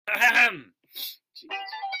What's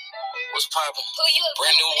poppin'?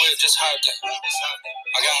 Brand new whip, just hopped in.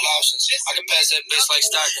 I got options. I can pass that bitch like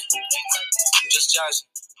Stockton. Just Johnson.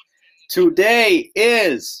 Today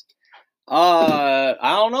is, I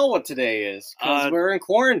don't know what today is because we're in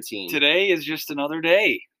quarantine. Today is just another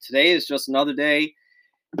day. Today is just another day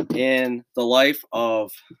in the life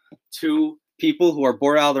of two people who are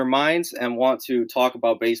bored out of their minds and want to talk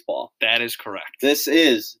about baseball. That is correct. This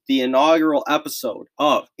is the inaugural episode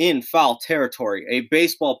of In Foul Territory, a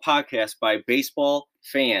baseball podcast by baseball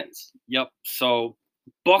fans. Yep. So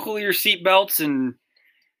buckle your seatbelts and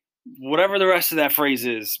whatever the rest of that phrase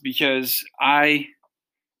is, because I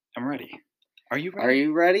am ready. Are you ready? Are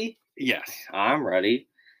you ready? Yes. I'm ready.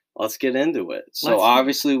 Let's get into it. So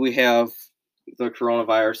obviously we have the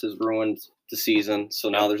coronavirus has ruined the season, so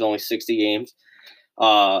now there's only 60 games.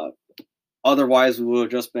 Otherwise, we would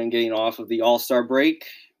have just been getting off of the All-Star break.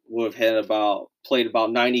 We would have played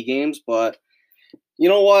about 90 games, but you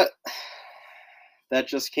know what? That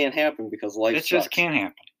just can't happen because life sucks. It just can't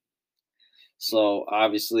happen. So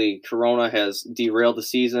obviously, Corona has derailed the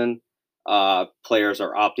season. Players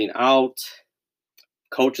are opting out.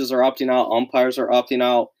 Coaches are opting out. Umpires are opting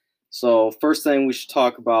out. So first thing we should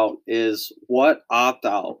talk about is what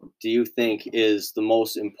opt-out do you think is the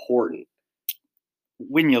most important?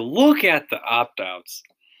 When you look at the opt-outs,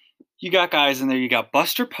 you got guys in there. You got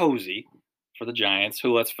Buster Posey for the Giants,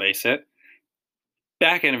 who, let's face it,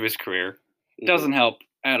 back end of his career, doesn't help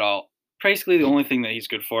at all. Basically, the only thing that he's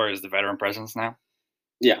good for is the veteran presence now.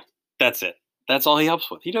 Yeah. That's it. That's all he helps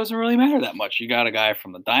with. He doesn't really matter that much. You got a guy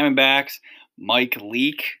from the Diamondbacks, Mike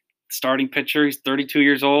Leake, starting pitcher. He's 32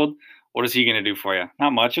 years old. What is he going to do for you?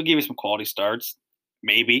 Not much. He'll give you some quality starts.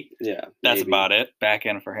 Maybe. Yeah. That's about it. Back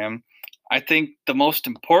end for him. I think the most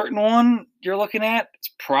important one you're looking at is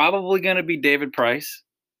probably going to be David Price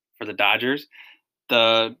for the Dodgers.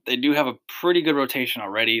 They do have a pretty good rotation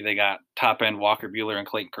already. They got top end Walker Buehler and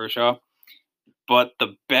Clayton Kershaw. But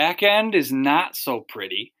the back end is not so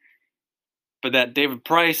pretty. But that David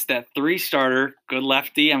Price, that 3-starter, good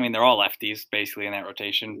lefty. I mean, they're all lefties basically in that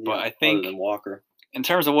rotation. Yeah, but I think other than Walker, in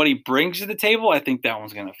terms of what he brings to the table, I think that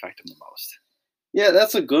one's going to affect him the most. Yeah,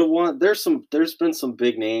 that's a good one. There's been some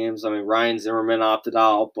big names. I mean, Ryan Zimmerman opted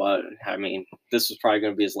out, but I mean, this was probably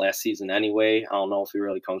going to be his last season anyway. I don't know if he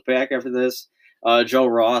really comes back after this. Joe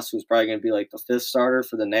Ross, who's probably going to be like the 5th starter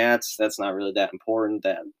for the Nats. That's not really that important.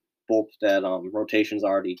 That rotation's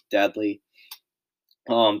already deadly.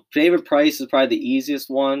 David Price is probably the easiest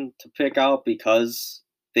one to pick out because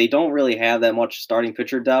they don't really have that much starting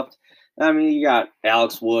pitcher depth. I mean, you got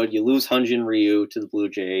Alex Wood. You lose Hyun-Jin Ryu to the Blue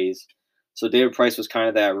Jays. So David Price was kind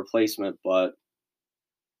of that replacement. But,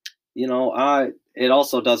 you know, it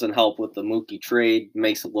also doesn't help with the Mookie trade.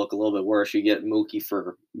 Makes it look a little bit worse. You get Mookie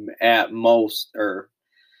for at most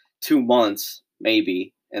 2 months,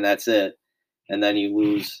 maybe, and that's it. And then you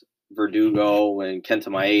lose Verdugo and Kenta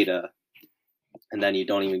Maeda. And then you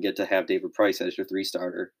don't even get to have David Price as your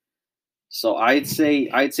 3-starter. So I'd say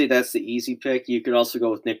that's the easy pick. You could also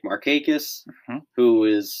go with Nick Markakis, who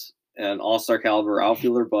is an all-star caliber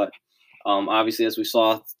outfielder. But obviously, as we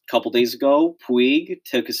saw a couple days ago, Puig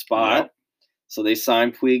took his spot. Yep. So they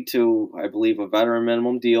signed Puig to, I believe, a veteran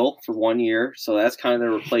minimum deal for 1 year. So that's kind of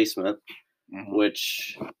their replacement,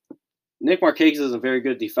 which Nick Markakis isn't very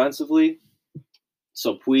good defensively.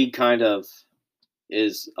 So Puig kind of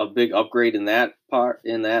is a big upgrade in that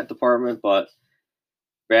department, but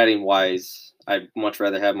batting wise, I'd much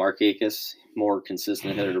rather have Markakis, more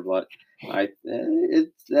consistent hitter. But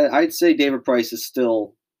I'd say David Price is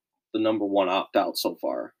still the number one opt out so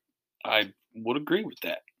far. I would agree with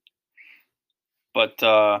that. But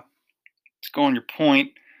to go on your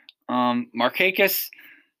point, Markakis,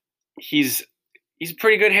 he's a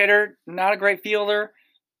pretty good hitter, not a great fielder,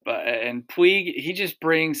 and Puig, he just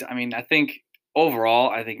brings. I mean, I think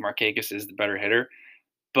Markakis is the better hitter,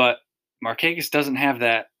 but Markakis doesn't have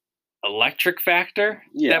that electric factor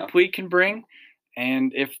that Puig can bring.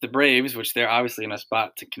 And if the Braves, which they're obviously in a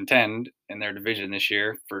spot to contend in their division this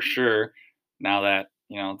year for sure, now that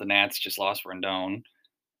the Nats just lost Rendon,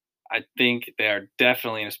 I think they are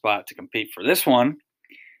definitely in a spot to compete for this one.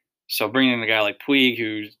 So bringing in a guy like Puig,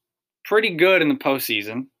 who's pretty good in the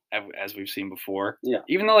postseason, as we've seen before,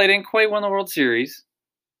 even though they didn't quite win the World Series,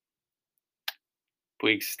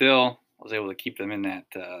 Puig still was able to keep them in that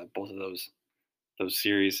both of those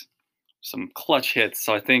series. Some clutch hits,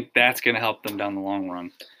 so I think that's going to help them down the long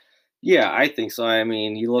run. Yeah, I think so. I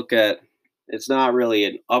mean, you look at it's not really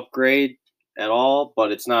an upgrade at all,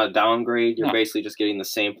 but it's not a downgrade. You're basically just getting the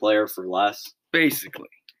same player for less. Basically.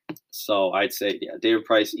 So I'd say, David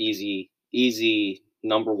Price, easy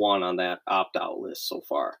number one on that opt-out list so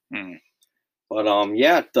far. Mm. But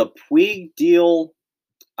yeah, the Puig deal,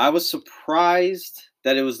 I was surprised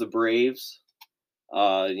that it was the Braves.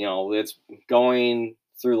 It's going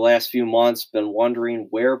through the last few months, been wondering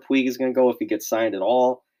where Puig is going to go if he gets signed at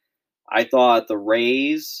all. I thought the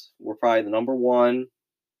Rays were probably the number one,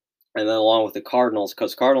 and then along with the Cardinals,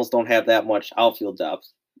 because Cardinals don't have that much outfield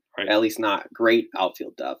depth, Right. at least not great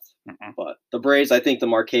outfield depth. Mm-mm. But the Braves, I think the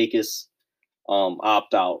Markakis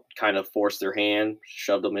opt-out kind of forced their hand,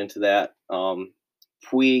 shoved them into that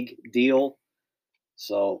Puig deal.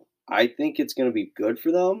 So I think it's going to be good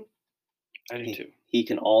for them. I do too. He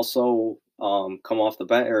can also come off the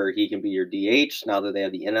bench, or he can be your DH now that they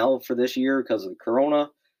have the NL for this year because of the Corona.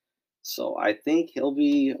 So I think he'll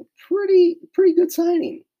be a pretty good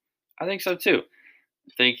signing. I think so too.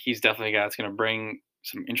 I think he's definitely a guy that's going to bring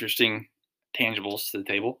some interesting tangibles to the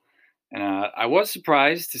table. And I was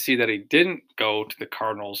surprised to see that he didn't go to the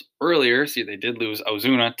Cardinals earlier. See, they did lose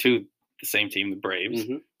Ozuna to the same team, the Braves,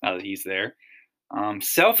 now that he's there.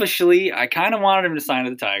 Selfishly, I kind of wanted him to sign to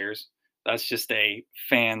the Tigers. That's just a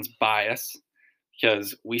fan's bias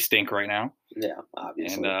because we stink right now. Yeah,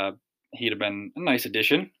 obviously. And he'd have been a nice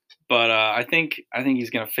addition. But I think he's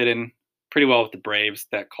going to fit in pretty well with the Braves,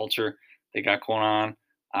 that culture they got going on.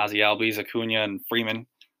 Ozzie Albies, Acuna, and Freeman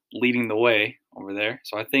leading the way over there.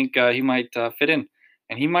 So I think he might fit in.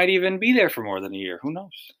 And he might even be there for more than a year. Who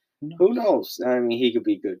knows? Who knows? I mean, he could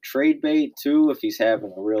be good trade bait, too, if he's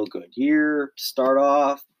having a real good year to start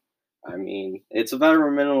off. I mean, it's a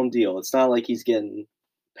veteran minimum deal. It's not like he's getting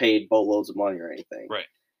paid boatloads of money or anything. Right.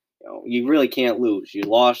 You really can't lose. You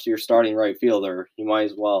lost your starting right fielder. You might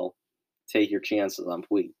as well take your chances on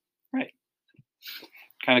Puig. Right.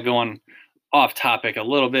 Kind of going off topic a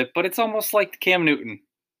little bit, but it's almost like Cam Newton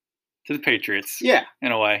to the Patriots. Yeah.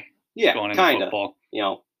 In a way. Yeah, going into kind of.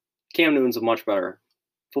 Football. Cam Newton's a much better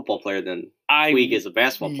football player than Puig is a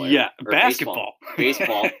basketball player. Yeah, basketball.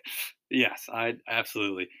 Baseball. Yes, I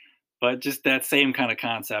absolutely. But just that same kind of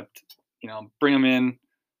concept, bring him in.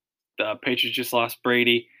 The Patriots just lost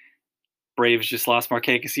Brady. Braves just lost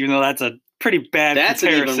Markakis, even though that's a pretty bad comparison. That's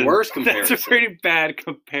an even worse comparison. That's a pretty bad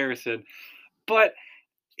comparison. But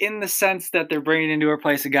in the sense that they're bringing into our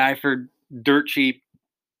place a guy for dirt cheap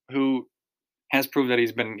who has proved that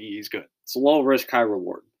he's good. It's a low risk, high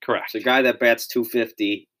reward. Correct. It's a guy that bats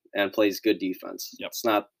 .250 and plays good defense. Yep. It's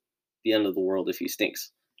not the end of the world if he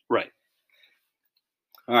stinks. Right.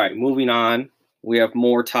 All right, moving on. We have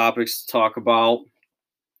more topics to talk about.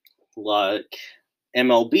 Like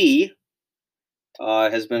MLB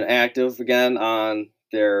has been active again on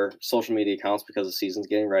their social media accounts because the season's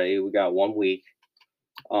getting ready. We got 1 week.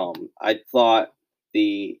 I thought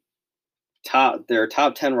their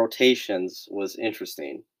top 10 rotations was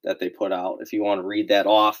interesting that they put out. If you want to read that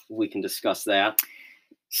off, we can discuss that.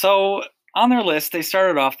 So on their list, they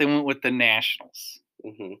started off, they went with the Nationals.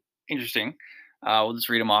 Mm-hmm. Interesting. We'll just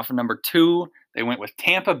read them off. Number 2, they went with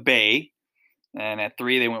Tampa Bay. And at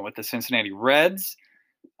 3, they went with the Cincinnati Reds.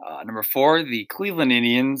 Number 4, the Cleveland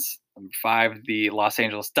Indians. Number 5, the Los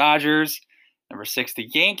Angeles Dodgers. Number 6, the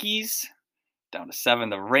Yankees. Down to 7,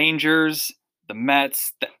 the Rangers, the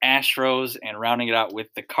Mets, the Astros, and rounding it out with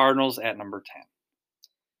the Cardinals at number 10.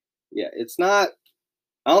 Yeah, it's not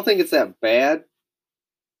 – I don't think it's that bad.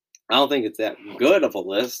 I don't think it's that good of a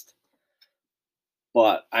list.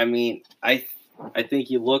 But, I mean, I think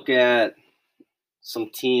you look at some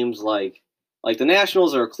teams like the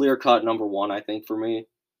Nationals are a clear-cut number 1, I think, for me.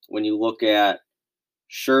 When you look at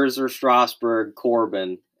Scherzer, Strasburg,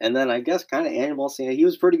 Corbin, and then I guess kind of Anibal Santa. He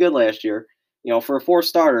was pretty good last year. For a 4th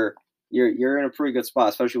starter, you're in a pretty good spot,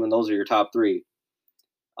 especially when those are your top 3.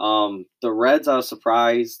 The Reds, I was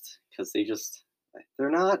surprised because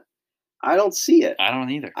they're not. I don't see it. I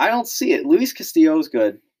don't either. I don't see it. Luis Castillo's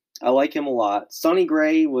good. I like him a lot. Sonny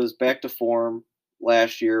Gray was back to form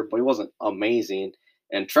last year, but he wasn't amazing.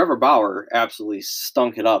 And Trevor Bauer absolutely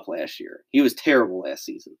stunk it up last year. He was terrible last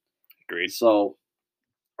season. Agreed. So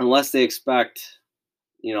unless they expect,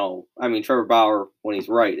 Trevor Bauer, when he's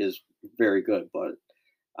right, is very good, but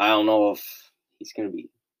I don't know if he's going to be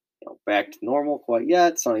back to normal quite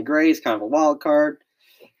yet. Sonny Gray is kind of a wild card.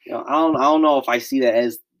 I don't know if I see that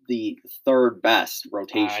as the 3rd best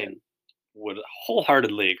rotation. I would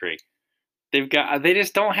wholeheartedly agree. They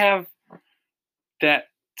just don't have that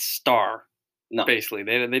star. No. Basically,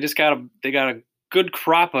 they just got a good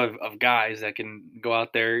crop of guys that can go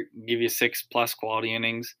out there, give you 6+ quality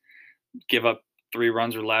innings, give up 3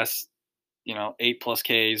 runs or less,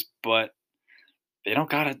 8+ Ks, but they don't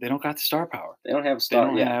got it. They don't got the star power. They don't have a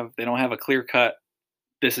star. They don't have a clear cut.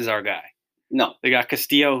 This is our guy. No. They got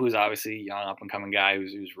Castillo, who's obviously a young up-and-coming guy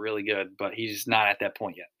who's really good, but he's not at that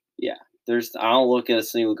point yet. Yeah. I don't look at a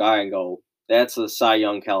single guy and go, that's a Cy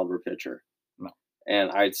Young caliber pitcher. No.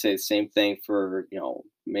 And I'd say the same thing for,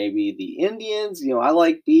 maybe the Indians. I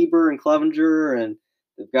like Bieber and Clevenger, and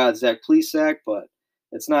they've got Zach Plesac, but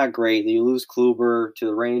it's not great. You lose Kluber to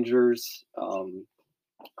the Rangers, who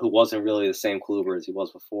wasn't really the same Kluber as he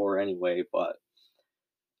was before anyway, but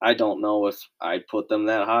I don't know if I'd put them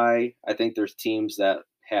that high. I think there's teams that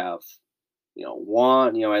have,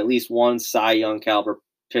 at least one Cy Young caliber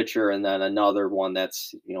pitcher, and then another one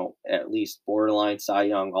that's, at least borderline Cy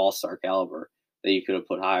Young all-star caliber that you could have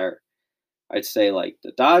put higher. I'd say like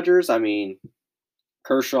the Dodgers. I mean,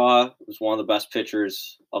 Kershaw was one of the best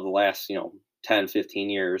pitchers of the last, 10, 15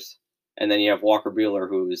 years. And then you have Walker Buehler,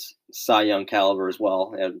 who's Cy Young caliber as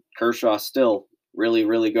well. And Kershaw still really,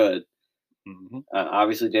 really good. Mm-hmm.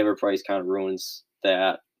 Obviously, David Price kind of ruins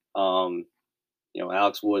that.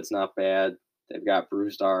 Alex Wood's not bad. They've got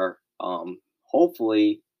Brewstar,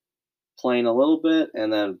 hopefully playing a little bit.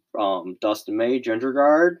 And then Dustin May, Ginger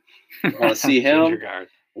Guard. Want to see him. Ginger Guard.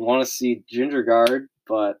 Want to see Ginger Guard.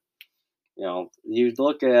 But, you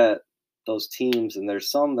look at those teams, and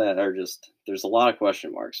there's some that are there's a lot of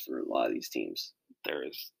question marks for a lot of these teams. There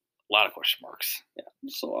is a lot of question marks. Yeah.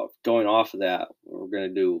 So going off of that, we're going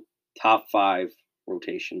to do top 5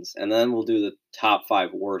 rotations, and then we'll do the top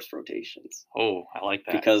 5 worst rotations. Oh, I like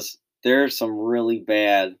that. Because there's some really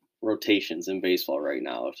bad rotations in baseball right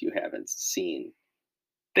now, if you haven't seen.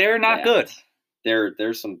 They're not good.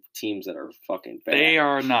 There's some teams that are fucking bad. They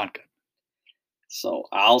are not good. So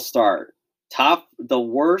I'll start. The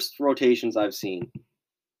worst rotations I've seen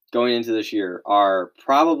going into this year are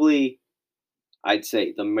probably, I'd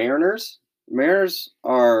say, the Mariners. Mariners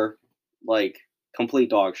are like complete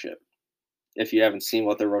dog shit. If you haven't seen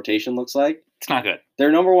what their rotation looks like, it's not good.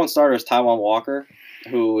 Their number one starter is Taijuan Walker,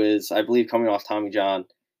 who is, I believe, coming off Tommy John,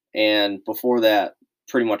 and before that,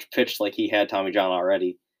 pretty much pitched like he had Tommy John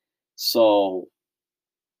already. So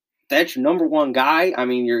that's your number one guy. I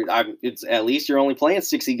mean, it's at least you're only playing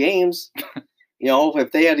 60 games.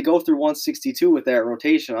 If they had to go through 162 with that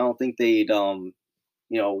rotation, I don't think they'd,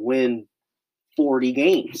 win 40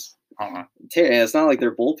 games. Uh-huh. It's not like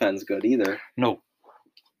their bullpen's good either. No.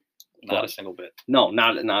 Not a single bit. No,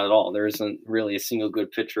 not at all. There isn't really a single good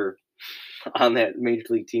pitcher on that major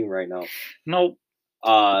league team right now. Nope.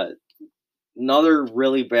 Another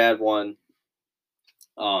really bad one.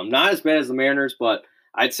 Not as bad as the Mariners, but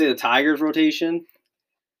I'd say the Tigers rotation.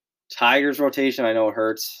 I know it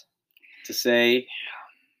hurts to say,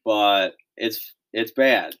 but it's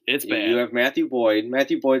bad. It's bad. You have Matthew Boyd.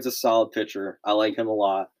 Matthew Boyd's a solid pitcher. I like him a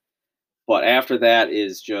lot. But after that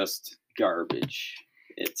is just garbage.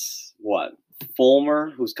 It's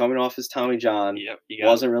Fulmer, who's coming off his Tommy John. Yep,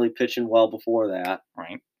 wasn't really pitching well before that.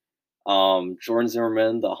 Right. Jordan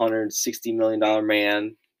Zimmermann, the $160 million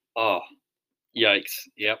man. Oh, yikes!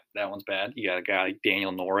 Yep, that one's bad. You got a guy like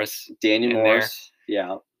Daniel Norris.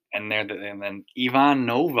 Yeah. And then Ivan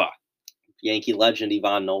Nova, Yankee legend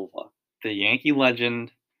Ivan Nova, the Yankee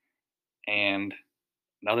legend, and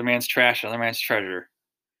another man's trash, another man's treasure.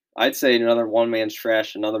 I'd say another one man's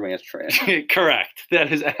trash, another man's trash. Correct.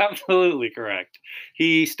 That is absolutely correct.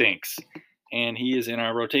 He stinks, and he is in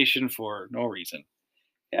our rotation for no reason.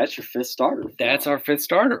 That's your 5th starter. That's our 5th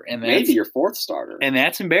starter, and that's, maybe your 4th starter. And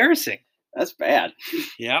that's embarrassing. That's bad.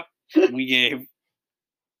 Yep. We gave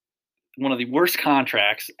one of the worst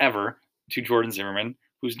contracts ever to Jordan Zimmermann,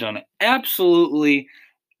 who's done absolutely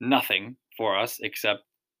nothing for us except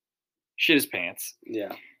shit his pants.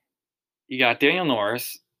 Yeah. You got Daniel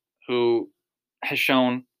Norris, who has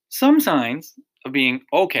shown some signs of being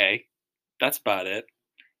okay. That's about it.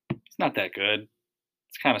 It's not that good.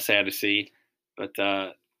 It's kind of sad to see. But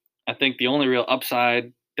I think the only real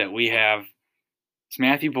upside that we have is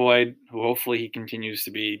Matthew Boyd, who hopefully he continues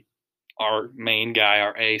to be our main guy,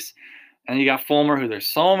 our ace. And you got Fulmer, who there's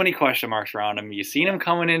so many question marks around him. You've seen him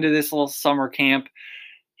coming into this little summer camp.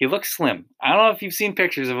 He looks slim. I don't know if you've seen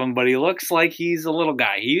pictures of him, but he looks like he's a little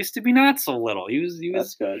guy. He used to be not so little. He was.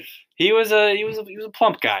 That's good. He was a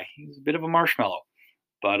plump guy. He was a bit of a marshmallow,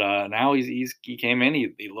 but now he came in.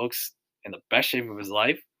 He looks in the best shape of his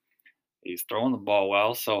life. He's throwing the ball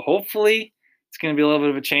well, so hopefully it's going to be a little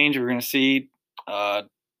bit of a change. We're going to see the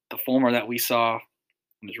Fulmer that we saw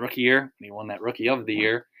in his rookie year. He won that Rookie of the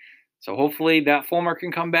Year. So hopefully that Fulmer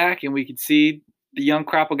can come back and we can see the young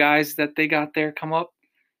crop of guys that they got there come up.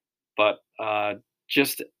 But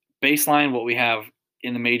just baseline what we have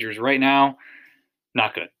in the majors right now,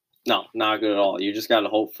 not good. No, not good at all. You just got to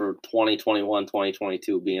hope for 2021,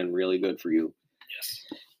 2022 being really good for you. Yes.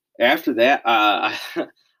 After that,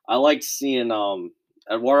 I liked seeing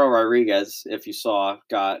Eduardo Rodriguez, if you saw,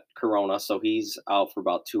 got corona, so he's out for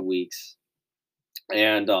about 2 weeks.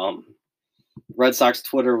 And Red Sox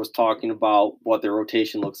Twitter was talking about what their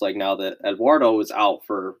rotation looks like now that Eduardo is out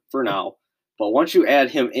for now. But once you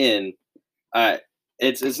add him in,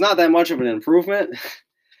 it's not that much of an improvement.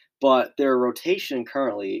 But their rotation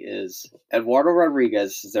currently is Eduardo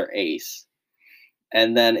Rodriguez is their ace,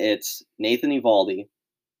 and then it's Nathan Eovaldi,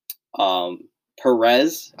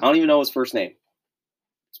 Perez. I don't even know his first name.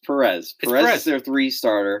 It's Perez. Perez is their 3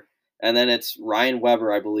 starter, and then it's Ryan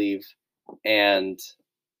Weber, I believe, and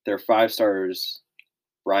their 5 starters,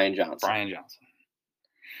 Brian Johnson.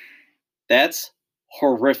 That's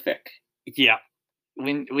horrific. Yeah,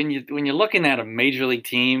 when you're looking at a major league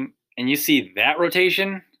team and you see that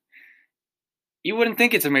rotation, you wouldn't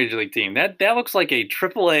think it's a major league team. That looks like a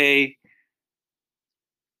AAA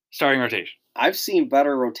starting rotation. I've seen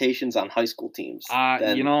better rotations on high school teams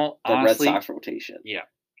than the honestly, Red Sox rotation. Yeah.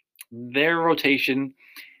 Their rotation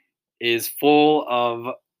is full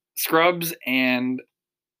of scrubs and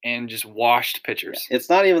just washed pitchers. Yeah. It's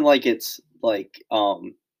not even like it's like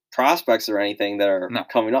prospects or anything that are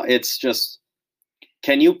coming up. It's just,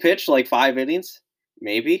 can you pitch like 5 innings?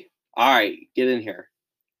 Maybe. All right, get in here.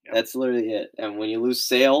 Yep. That's literally it. And when you lose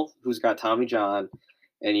Sale, who's got Tommy John,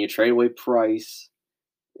 and you trade away Price,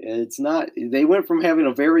 it's not. They went from having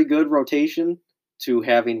a very good rotation to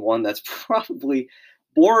having one that's probably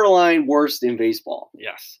borderline worst in baseball.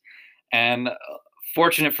 Yes. And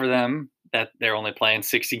fortunate for them that they're only playing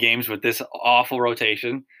 60 games with this awful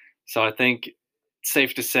rotation. So I think it's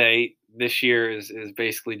safe to say this year is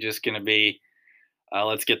basically just going to be,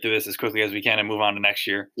 let's get through this as quickly as we can and move on to next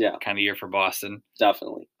year. Yeah, kind of year for Boston.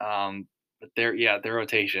 Definitely. But their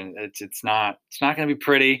rotation, it's not going to be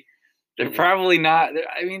pretty. They're probably not.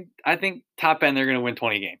 I mean, I think top end they're going to win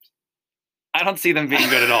 20 games. I don't see them being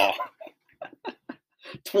good at all.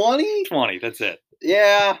 20? 20. That's it.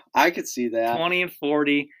 Yeah, I could see that. 20 and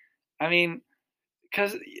 40. I mean,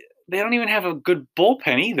 because they don't even have a good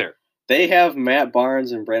bullpen either. They have Matt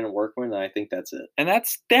Barnes and Brandon Workman, and I think that's it. And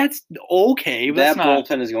that's okay. But that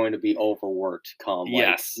bullpen is going to be overworked come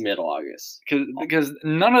mid-August. Because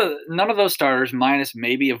none of those starters, minus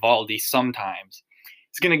maybe Eovaldi sometimes,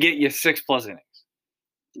 is going to get you 6+ innings.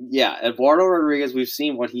 Yeah, Eduardo Rodriguez, we've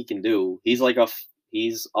seen what he can do. He's a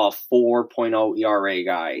 4.0 ERA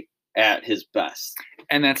guy at his best.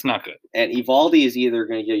 And that's not good. And Eovaldi is either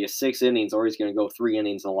going to give you 6 innings or he's going to go 3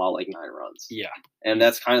 innings and allow like 9 runs. Yeah. And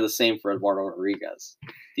that's kind of the same for Eduardo Rodriguez.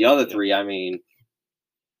 The other 3, I mean,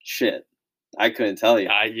 shit. I couldn't tell you.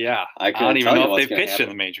 I don't even know if they've pitched in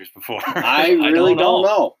the majors before. I really don't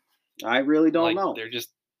know. I really don't know. They're just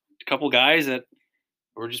a couple guys that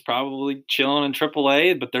were just probably chilling in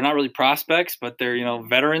AAA, but they're not really prospects, but they're,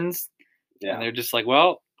 veterans. Yeah. And they're just like,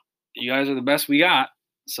 well, you guys are the best we got.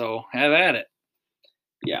 So have at it.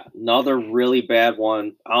 Yeah, another really bad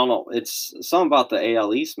one. I don't know. It's something about the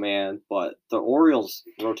AL East, man, but the Orioles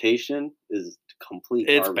rotation is complete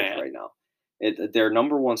garbage right now. Their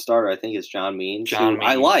number 1 starter, I think, is John Means.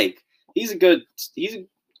 I like. He's a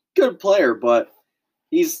good player, but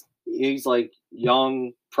he's like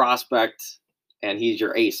young prospect, and he's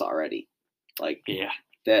your ace already. Like, yeah.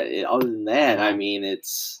 That. Other than that, I mean,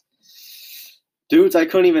 it's dudes I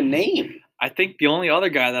couldn't even name. I think the only other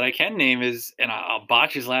guy that I can name is, and I'll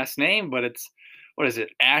botch his last name, but it's, what is it,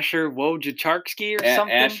 Asher Wojciechowski or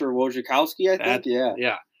something? Asher Wojciechowski, I think, yeah.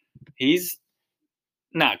 Yeah. He's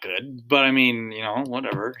not good, but I mean,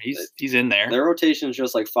 whatever. He's in there. Their rotation is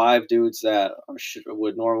just like 5 dudes that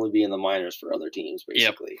would normally be in the minors for other teams,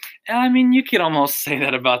 basically. Yep. And I mean, you could almost say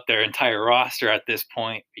that about their entire roster at this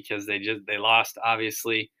point because they lost,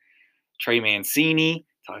 obviously, Trey Mancini,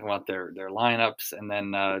 talking about their lineups, and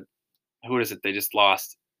then who is it they just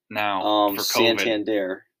lost now for COVID?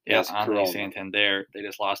 Santander. Yeah, Anthony Santander. They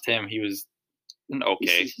just lost him. He was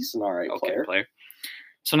okay. He's an all right player.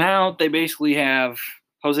 So now they basically have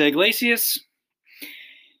Jose Iglesias,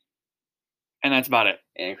 and that's about it.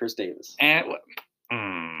 And Chris Davis. And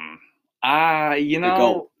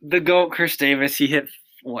the GOAT, Chris Davis. He hit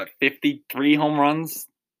 53 home runs.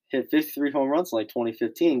 Hit 53 home runs in like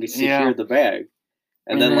 2015. He secured the bag.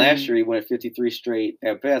 And then last year he went 53 straight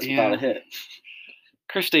at bats without a hit.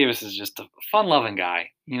 Chris Davis is just a fun-loving guy,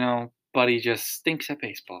 but he just stinks at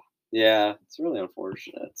baseball. Yeah, it's really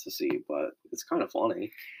unfortunate to see, but it's kind of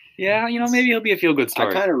funny. Yeah, maybe he'll be a feel-good story.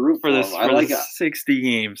 I kind of root for this. I like 60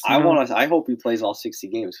 games. I hope he plays all 60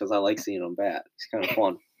 games because I like seeing him bat. It's kind of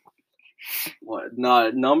fun.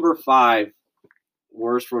 Number 5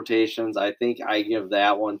 worst rotations. I think I give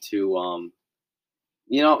that one to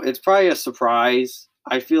it's probably a surprise.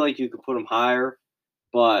 I feel like you could put him higher,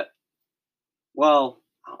 But, well,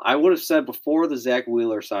 I would have said before the Zach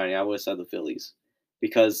Wheeler signing, I would have said the Phillies.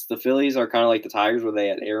 Because the Phillies are kind of like the Tigers where they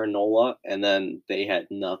had Aaron Nola and then they had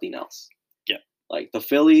nothing else. Yeah. Like the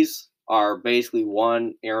Phillies are basically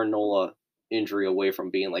one Aaron Nola injury away from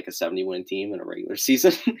being like a 70-win team in a regular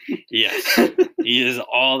season. Yes. He is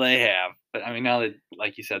all they have. But I mean, now that,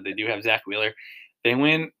 like you said, they do have Zach Wheeler. They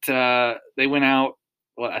went out,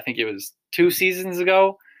 well, I think it was 2 seasons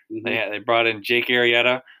ago. Mhm. They brought in Jake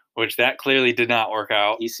Arrieta, which that clearly did not work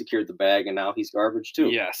out. He secured the bag and now he's garbage too.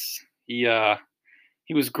 Yes.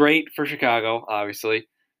 He was great for Chicago, obviously.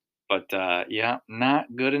 But yeah,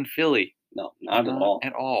 not good in Philly. No, not at all.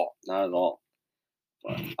 At all. Not at all.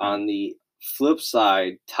 But on the flip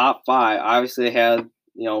side, top 5, obviously they had,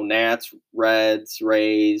 Nats, Reds,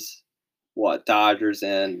 Rays, Dodgers,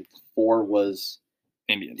 and 4 was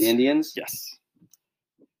Indians. The Indians? Yes.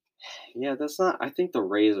 Yeah, that's not. I think the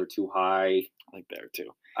Rays are too high. I think there too.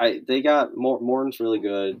 They got Morton's really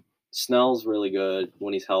good. Snell's really good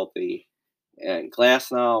when he's healthy, and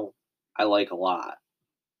Glasnow I like a lot.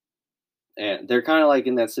 And they're kind of like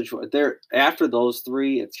in that situation. They're after those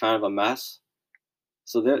 3, it's kind of a mess.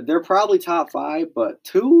 So they're probably top 5, but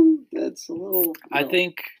 2, that's a little. I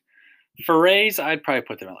think for Rays, I'd probably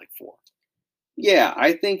put them at like 4. Yeah,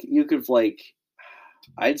 I think you could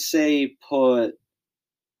I'd say put.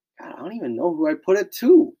 God, I don't even know who I'd put at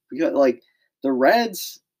 2 because the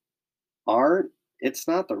Reds aren't. It's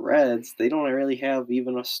not the Reds. They don't really have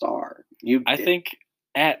even a star. I think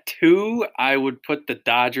at 2, I would put the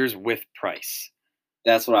Dodgers with Price.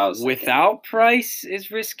 That's what I was thinking. Without Price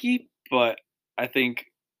is risky, but I think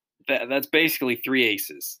that's basically 3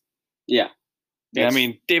 aces. Yeah. I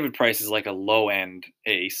mean, David Price is like a low-end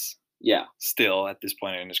ace. Yeah. Still at this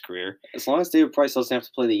point in his career. As long as David Price doesn't have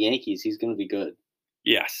to play the Yankees, he's going to be good.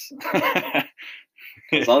 Yes.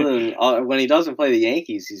 Because when he doesn't play the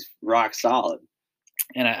Yankees, he's rock solid.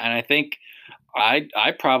 And I think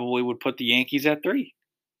I probably would put the Yankees at 3.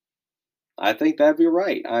 I think that'd be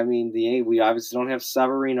right. I mean, we obviously don't have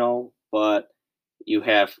Severino, but you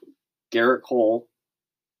have Garrett Cole,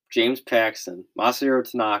 James Paxton, Masahiro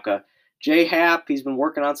Tanaka, Jay Happ. He's been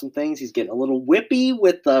working on some things. He's getting a little whippy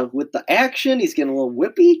with the action. He's getting a little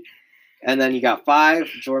whippy. And then you got 5,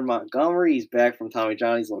 Jordan Montgomery. He's back from Tommy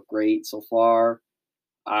John. He's looked great so far.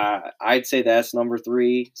 I'd say that's number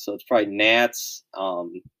 3. So it's probably Nats,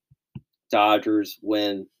 Dodgers.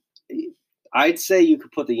 I'd say you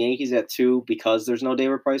could put the Yankees at 2 because there's no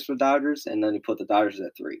David Price for Dodgers, and then you put the Dodgers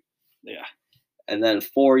at 3. Yeah. And then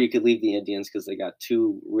 4, you could leave the Indians because they got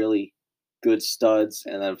 2 really good studs,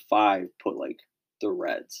 and then 5, put the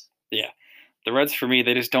Reds. Yeah, the Reds for me,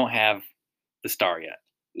 they just don't have the star yet.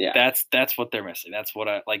 Yeah, that's what they're missing. That's what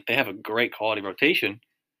I like. They have a great quality rotation,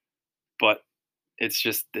 but it's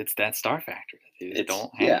that star factor that they just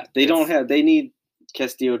don't have. Yeah, they don't have. They need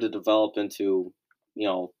Castillo to develop into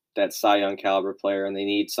that Cy Young caliber player, and they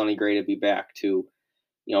need Sonny Gray to be back to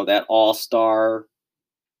that all-star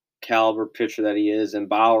caliber pitcher that he is. And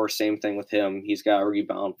Bauer, same thing with him. He's got a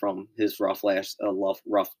rebound from his rough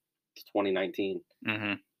 2019.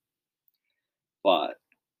 Mm-hmm. But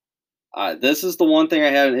this is the one thing I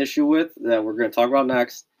had an issue with that we're going to talk about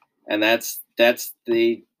next, and that's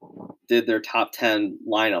they did their top 10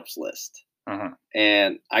 lineups list. Uh-huh.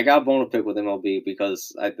 And I got a bone to pick with MLB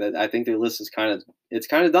because I think their list is kind of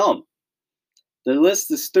dumb. Their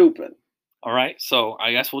list is stupid. All right, so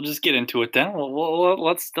I guess we'll just get into it then.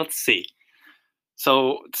 Let's see.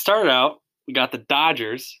 So to start out, we got the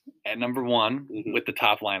Dodgers at number 1 with the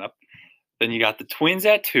top lineup. Then you got the Twins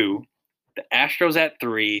at 2, the Astros at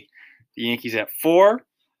 3, the Yankees at 4,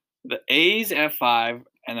 the A's at 5,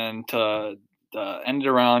 and then to end it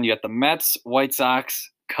around, you got the Mets, White Sox,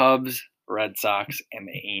 Cubs, Red Sox, and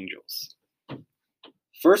the Angels.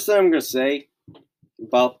 First thing I'm going to say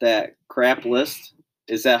about that crap list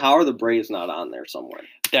is that how are the Braves not on there somewhere?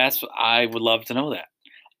 I would love to know that.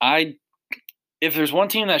 If there's one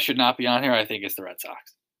team that should not be on here, I think it's the Red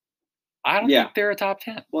Sox. I don't think they're a top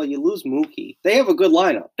 10. Well, you lose Mookie. They have a good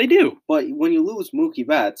lineup. They do. But when you lose Mookie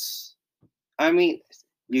Betts, I mean,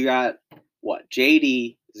 you got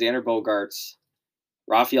JD, Xander Bogaerts,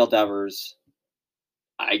 Rafael Devers,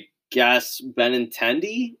 I guess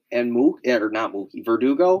Benintendi and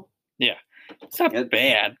Verdugo. Yeah, it's not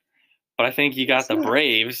bad, but I think you got the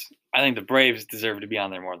Braves. I think the Braves deserve to be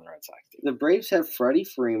on there more than the Red Sox do. The Braves have Freddie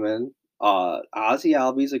Freeman, Ozzie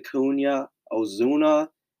Albies, Acuna, Ozuna,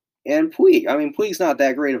 and Puig. I mean, Puig's not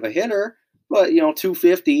that great of a hitter, but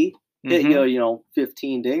 250, hit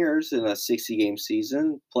 15 dingers in a 60-game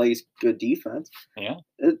season, plays good defense. Yeah,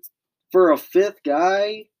 it's for a 5th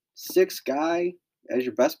guy, 6th guy as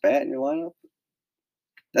your best bat in your lineup.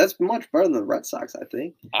 That's much better than the Red Sox, I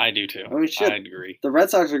think. I do too. I mean, shit. I agree. The Red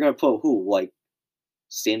Sox are going to put who? Like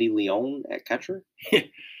Sandy Leon at catcher?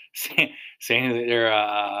 Saying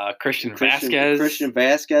they're Christian Vasquez. Christian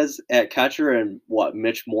Vasquez at catcher and what?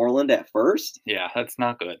 Mitch Moreland at first? Yeah, that's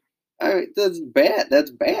not good. I mean, that's bad.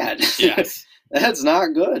 That's bad. Yes. That's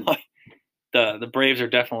not good. The Braves are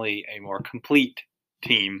definitely a more complete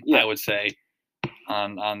team, Yeah. I would say,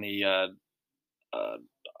 on the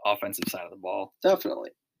offensive side of the ball. Definitely.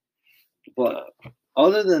 But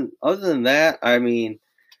other than that, I mean,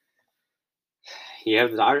 you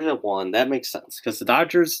have the Dodgers at 1. That makes sense because the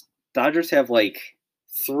Dodgers have like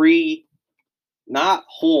 3, not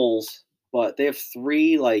holes, but they have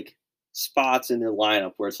 3 like spots in their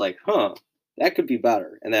lineup where it's like, that could be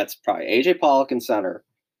better, and that's probably AJ Pollock in center,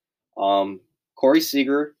 Corey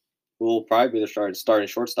Seager, who will probably be the starting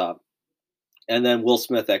shortstop, and then Will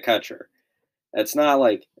Smith at catcher. It's not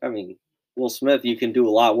like, I mean, Will Smith, you can do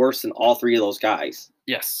a lot worse than all 3 of those guys.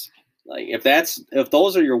 Yes. Like if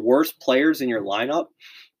those are your worst players in your lineup,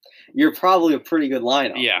 you're probably a pretty good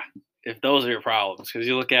lineup. Yeah, if those are your problems, because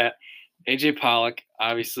you look at AJ Pollock,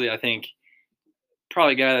 obviously, I think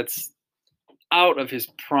probably a guy that's out of his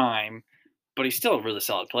prime, but he's still a really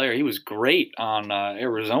solid player. He was great on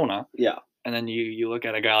Arizona. Yeah. And then you look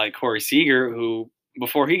at a guy like Corey Seager, who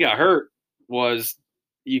before he got hurt was,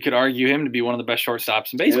 you could argue him to be one of the best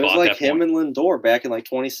shortstops in baseball. It was like him and Lindor back in like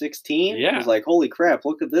 2016. Yeah. It was like, holy crap,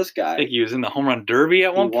 look at this guy. I think he was in the home run derby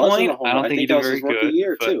at one point. I don't think he did very good.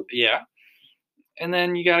 Year too. Yeah. And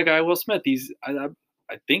then you got a guy, Will Smith. He's, I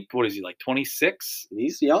think, what is he, like 26?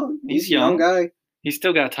 He's young. He's a young guy. He's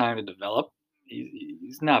still got time to develop.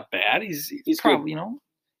 He's not bad. He's probably,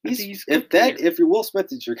 if your Will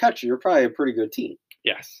Smith is your catcher, you're probably a pretty good team.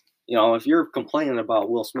 Yes. If you're complaining about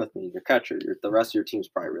Will Smith being your catcher, the rest of your team's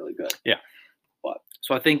probably really good. Yeah. But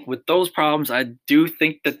so I think with those problems, I do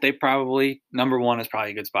think that they probably, number 1 is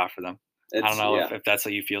probably a good spot for them. I don't know if that's how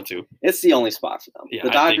you feel too. It's the only spot for them. Yeah,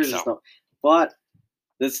 the Dodgers I think so. But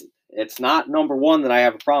it's not number 1 that I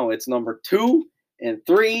have a problem with. It's number 2 and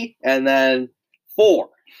 3 and then 4.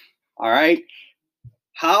 All right.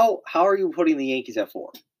 How are you putting the Yankees at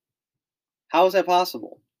 4? How is that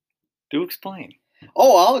possible? Do explain.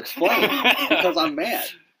 Oh, I'll explain because I'm mad.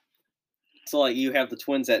 So, like, you have the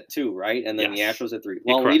Twins at 2, right? And then the Astros at 3.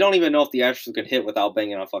 Well, we don't even know if the Astros could hit without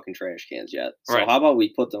banging on fucking trash cans yet. So, how about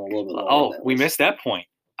we put them a little bit lower? Oh, we missed that point.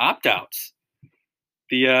 Opt-outs.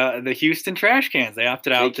 The Houston trash cans, they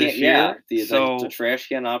opted out this year. Yeah, the trash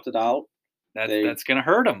can opted out. That's going to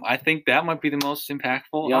hurt them. I think that might be the most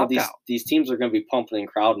impactful opt-out. These teams are going to be pumping in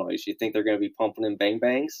crowd noise. You think they're going to be pumping in bang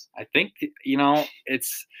bangs? I think,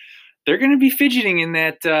 they're going to be fidgeting in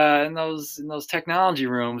that in those technology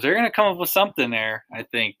rooms. They're going to come up with something there. I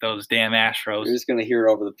think those damn Astros. You're just going to hear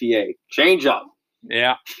it over the PA. Change up.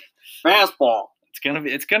 Yeah. Fastball.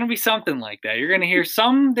 It's gonna be something like that. You're going to hear there's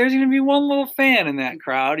going to be one little fan in that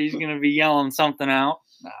crowd. He's going to be yelling something out.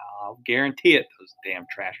 I'll guarantee it. Those damn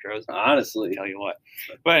Trastros. Honestly, I'll tell you what.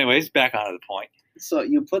 But anyways, back onto the point. So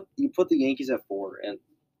you put the Yankees at 4, and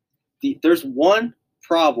there's one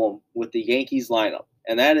problem with the Yankees lineup,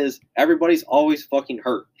 and that is everybody's always fucking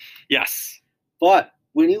hurt. Yes. But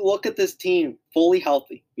when you look at this team fully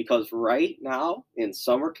healthy, because right now in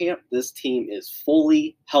summer camp, this team is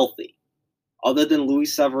fully healthy, other than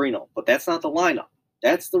Luis Severino. But that's not the lineup.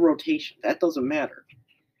 That's the rotation. That doesn't matter.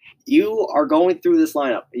 You are going through this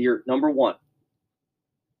lineup. You're number 1,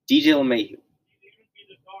 DJ LeMahieu.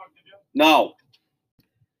 No.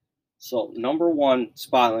 So number 1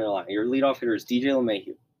 spot in your line. Your leadoff hitter is DJ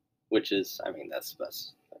LeMahieu, which is, that's the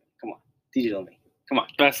best. Come on, DJ LeMahieu. Come on,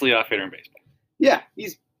 best leadoff hitter in baseball. Yeah,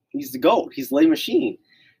 he's the GOAT. He's the machine.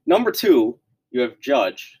 Number 2, you have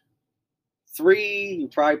Judge. 3, you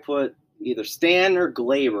probably put either Stan or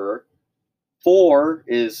Glaber. 4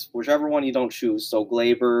 is whichever one you don't choose, so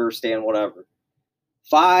Glaber, Stan, whatever.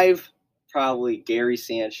 5, probably Gary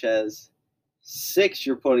Sanchez. 6,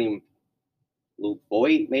 you're putting Luke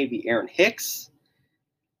Voit, maybe Aaron Hicks.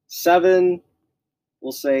 7,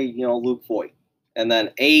 we'll say, Luke Voit. And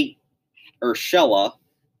then 8, Urshela.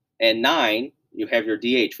 And 9, you have your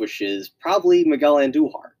DH, which is probably Miguel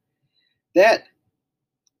Andujar. That,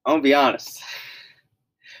 I'm going to be honest,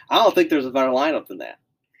 I don't think there's a better lineup than that.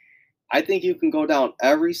 I think you can go down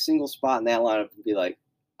every single spot in that lineup and be like,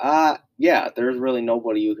 yeah, there's really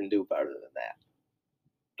nobody you can do better than that.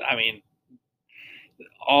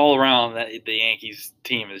 All around, the Yankees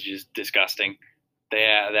team is just disgusting.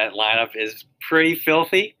 That lineup is pretty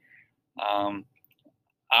filthy.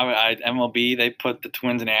 MLB, they put the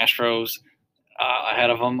Twins and Astros ahead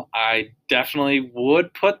of them. I definitely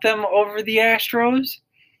would put them over the Astros.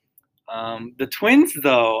 The Twins,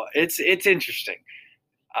 though, it's interesting.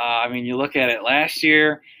 I mean, you look at it last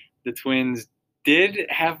year, the Twins did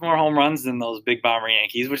have more home runs than those big bomber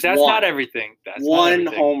Yankees, which that's not everything. That's not one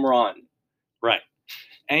everything. home run. Right.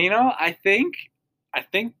 And I think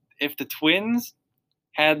if the Twins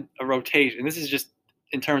had a rotation, and this is just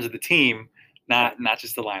in terms of the team, not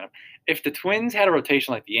just the lineup. If the Twins had a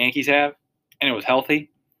rotation like the Yankees have, and it was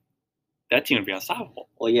healthy, that team would be unstoppable.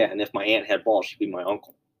 Well, yeah, and if my aunt had balls, she'd be my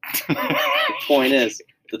uncle. The point is,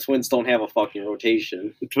 the Twins don't have a fucking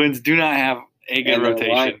rotation. The Twins do not have a good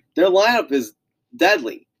rotation. Their lineup is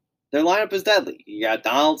deadly. You got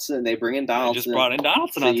Donaldson. They bring in Donaldson. They just brought in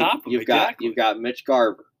Donaldson on top of it. You've got Mitch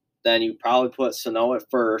Garver. Then you probably put Sano at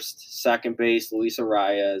first, second base, Luis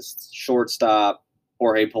Arias, shortstop,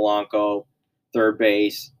 Jorge Polanco, third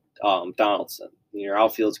base, Donaldson. Your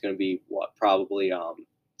outfield's going to be probably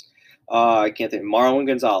I can't think. Marlon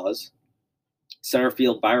Gonzalez, center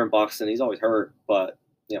field Byron Buxton. He's always hurt, but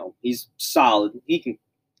he's solid.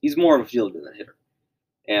 He's more of a fielder than a hitter.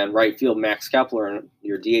 And right field Max Kepler, and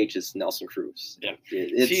your DH is Nelson Cruz. Yeah.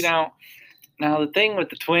 See now the thing with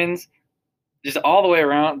the Twins, just all the way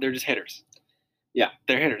around, they're just hitters. Yeah,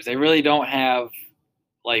 they're hitters. They really don't have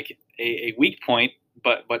like a weak point,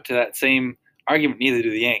 but to that same argument, neither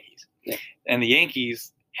do the Yankees. Yeah. And the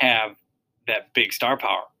Yankees have that big star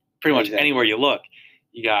power. Pretty much anywhere you look.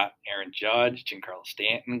 You got Aaron Judge, Giancarlo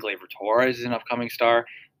Stanton, Gleyber Torres is an upcoming star.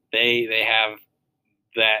 They have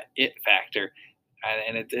that it factor,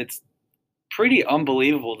 and it's pretty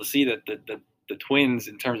unbelievable to see that the Twins,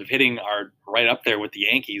 in terms of hitting, are right up there with the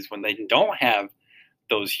Yankees when they don't have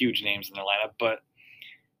those huge names in their lineup. But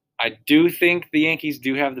I do think the Yankees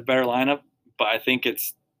do have the better lineup, but I think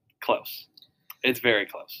it's close. It's very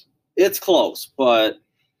close. It's close, but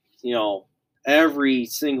every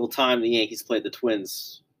single time the Yankees played the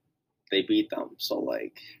Twins, they beat them. So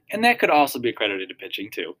and that could also be accredited to pitching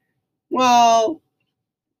too. Well,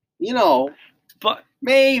 but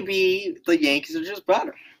maybe the Yankees are just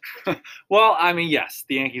better. Well, I mean, yes,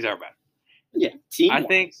 the Yankees are better. Yeah,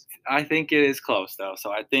 team-wise. I think it is close though.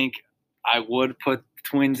 So I think I would put the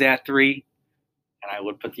Twins at 3, and I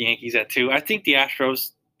would put the Yankees at 2. I think the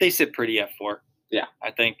Astros, they sit pretty at 4. Yeah, I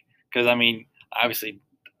think because obviously,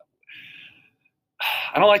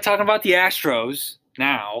 I don't like talking about the Astros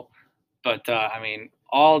now, but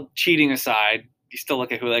all cheating aside, you still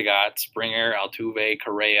look at who they got: Springer, Altuve,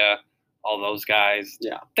 Correa. All those guys.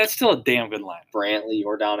 Yeah. That's still a damn good lineup. Brantley,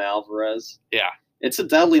 Yordan Alvarez. Yeah. It's a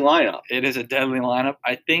deadly lineup. It is a deadly lineup.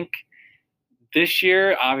 I think this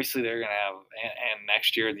year, obviously, they're going to have, and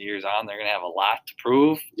next year, the years on, they're going to have a lot to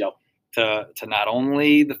prove. Yep. To not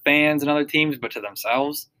only the fans and other teams, but to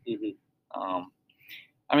themselves. Mm-hmm.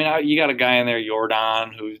 You got a guy in there,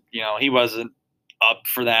 Yordan, who, he wasn't up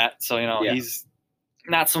for that. So, he's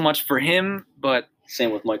not so much for him, but.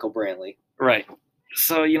 Same with Michael Brantley. Right.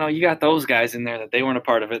 So, you got those guys in there that they weren't a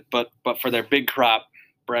part of it, but for their big crop,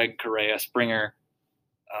 Bregg, Correa, Springer,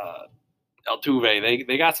 Altuve,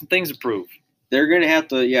 they got some things to prove. They're going to have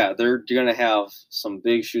to, they're going to have some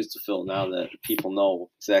big shoes to fill now that people know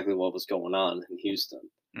exactly what was going on in Houston.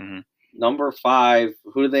 Mm-hmm. Number 5,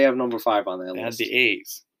 who do they have number 5 on that list? They had the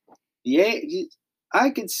A's. The A's,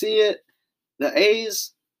 I could see it. The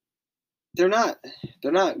A's, they're not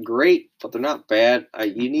great, but they're not bad.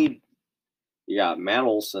 You got Matt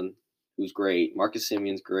Olson, who's great. Marcus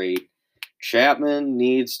Semion's great. Chapman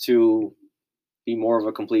needs to be more of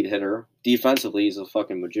a complete hitter. Defensively, he's a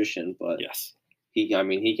fucking magician, but yes, he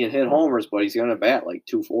can hit homers, but he's gonna bat like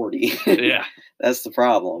 240. Yeah, that's the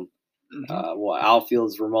problem. Mm-hmm.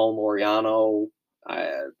 Outfield's Ramon Laureano,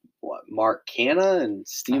 Mark Canha and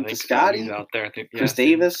Steve Piscotty. He's out there. I think Chris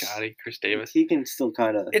Davis. Chris Davis. He can still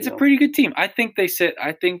kind of. It's a pretty good team. I think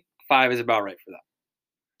 5 is about right for them.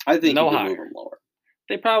 I think no you higher. Move them lower.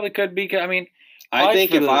 They probably could be. I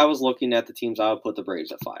think if I was looking at the teams, I would put the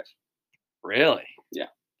Braves at 5. Really? Yeah.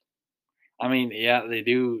 They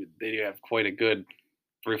do. They do have quite a good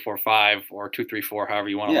 3-4-5 or 2-3-4, however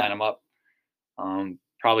you want to line them up.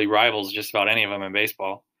 Probably rivals just about any of them in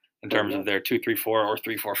baseball in terms of their 2-3-4 or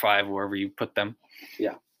 3-4-5, wherever you put them.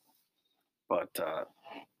 Yeah. But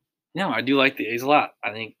I do like the A's a lot.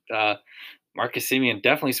 I think Marcus Semien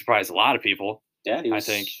definitely surprised a lot of people. Yeah, he was,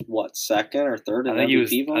 I think, second or third in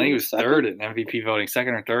MVP voting? I think he was third in MVP voting,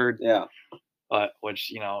 second or third. Yeah. But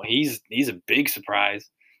he's a big surprise.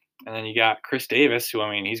 And then you got Chris Davis, who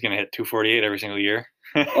he's going to hit 248 every single year.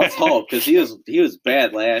 Let's hope, because he was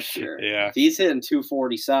bad last year. Yeah. If he's hitting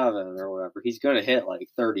 247 or whatever, he's going to hit like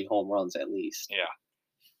 30 home runs at least. Yeah.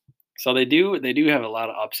 So they do have a lot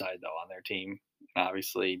of upside though on their team.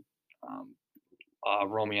 Obviously,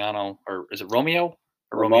 Romiano, or is it Romeo?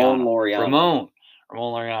 Ramon Laureano. Ramon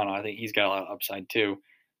Laureano. I think he's got a lot of upside too.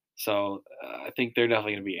 So I think they're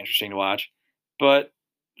definitely going to be interesting to watch. But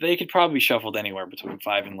they could probably be shuffled anywhere between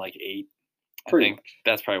 5 and like 8. I think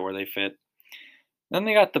that's probably where they fit. Then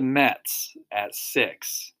they got the Mets at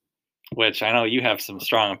 6, which I know you have some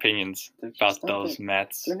strong opinions about those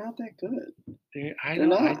Mets. They're not that good. I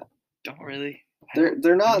don't really.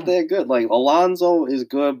 They're not that good. Like Alonso is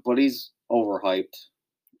good, but he's overhyped.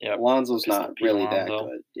 Yeah, Alonso's not really that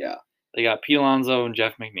good. Yeah. They got Pete Alonso and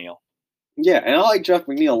Jeff McNeil. Yeah, and I like Jeff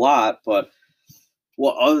McNeil a lot, but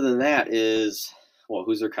other than that is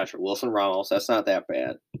who's their catcher? Wilson Ramos. That's not that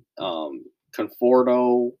bad.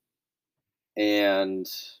 Conforto, and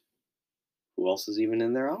who else is even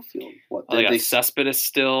in their outfield? They got Cespedes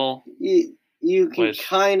still. You can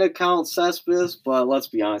kind of count Cespedes, but let's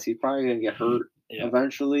be honest, he's probably going to get hurt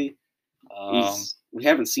eventually. We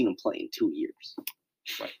haven't seen him play in 2 years.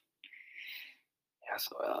 Right. Yeah,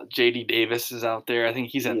 so J.D. Davis is out there. I think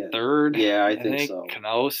he's at third. Yeah, I think so.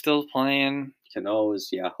 Cano's still playing. Cano is,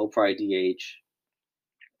 he'll probably DH.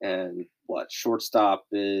 And shortstop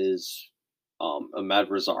is Ahmed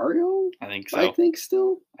Rosario? I think so. I think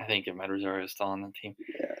still. I think Ahmed Rosario is still on the team.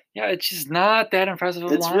 Yeah. Yeah, it's just not that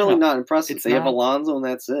impressive. It's really not impressive. They have Alonso and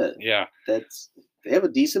that's it. Yeah. They have a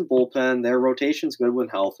decent bullpen. Their rotation's good when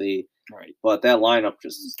healthy. Right. But that lineup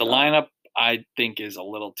lineup I think is a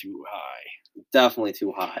little too high. Definitely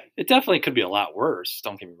too high. It definitely could be a lot worse.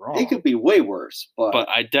 Don't get me wrong. It could be way worse, but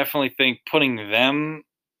I definitely think putting them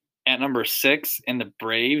at number 6 and the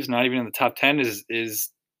Braves not even in the top 10 is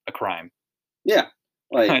a crime. Yeah,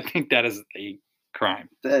 I think that is a crime.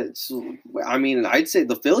 I'd say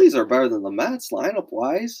the Phillies are better than the Mets lineup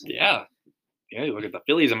wise. Yeah, you look at the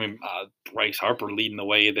Phillies. Bryce Harper leading the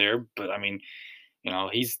way there, but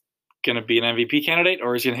he's going to be an MVP candidate,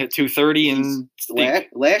 or is he going to hit 230 and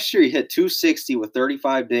last year he hit 260 with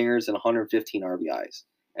 35 dingers and 115 RBIs,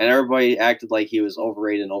 and everybody acted like he was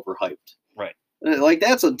overrated and overhyped. Right. Like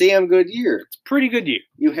that's a damn good year. It's a pretty good year.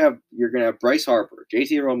 You're gonna have Bryce Harper,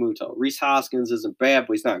 JT Realmuto, Rhys Hoskins isn't bad,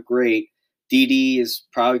 but he's not great. Didi is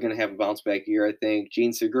probably gonna have a bounce back year, I think.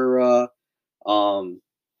 Gene Segura,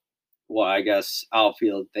 I guess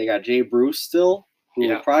outfield they got Jay Bruce still, who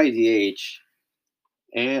will probably DH.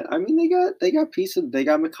 And they got pieces. They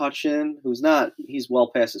got McCutchen, he's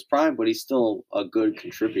well past his prime, but he's still a good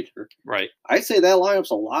contributor. Right. I'd say that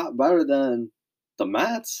lineup's a lot better than the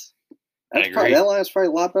Mets. That lineup's probably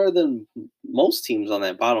a lot better than most teams on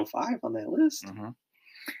that bottom 5 on that list. Mm-hmm.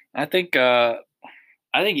 I think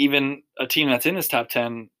even a team that's in this top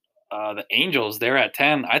 10, the Angels, they're at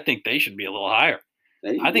 10. I think they should be a little higher.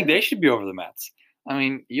 I think they should be over the Mets.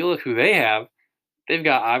 You look who they have. They've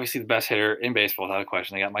got obviously the best hitter in baseball without a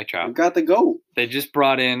question. They got Mike Trout. They've got the GOAT. They just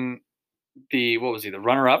brought in the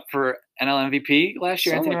runner-up for NL MVP last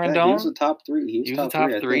year, Anthony Rendon. He was the top 3. He was the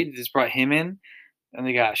top 3. They just brought him in. And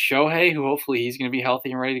they got Shohei, who hopefully he's going to be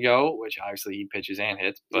healthy and ready to go, which obviously he pitches and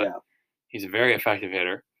hits, but he's a very effective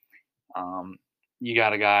hitter. You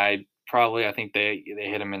got a guy, probably, I think they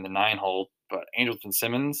hit him in the 9-hole, but Andrelton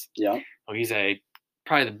Simmons. Yeah. He's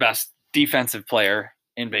probably the best defensive player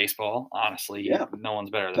in baseball, honestly. Yeah. No one's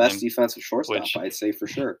better than him. Best defensive shortstop, I'd say for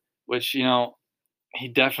sure. Which, he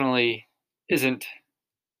definitely isn't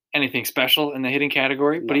anything special in the hitting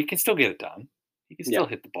category, but he can still get it done. He can still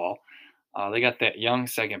hit the ball. They got that young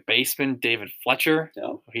second baseman, David Fletcher.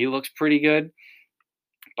 Yeah. He looks pretty good.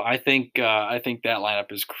 But I think that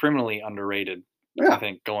lineup is criminally underrated. Yeah. I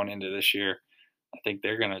think going into this year, I think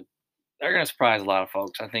they're gonna surprise a lot of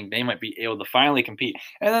folks. I think they might be able to finally compete.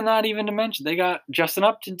 And then not even to mention they got Justin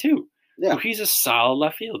Upton too. Yeah. He's a solid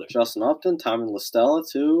left fielder. Justin Upton, Tommy La Stella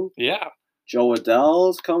too. Yeah. Joe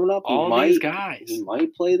Adell's coming up. These guys. He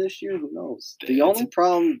might play this year. Who knows? The only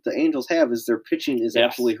problem the Angels have is their pitching is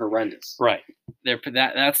absolutely horrendous. Right.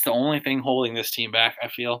 That's the only thing holding this team back, I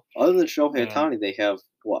feel. Other than Shohei Ohtani, they have,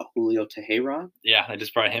 Julio Teheran? Yeah, they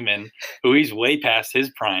just brought him in, who he's way past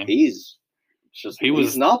his prime. He's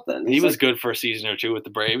nothing. He was good for a season or two with the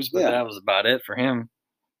Braves, but that was about it for him.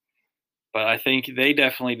 But I think they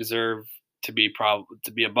definitely deserve to be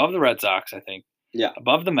above the Red Sox, I think. Yeah.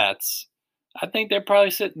 Above the Mets. I think they're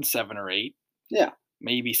probably sitting 7 or 8. Yeah.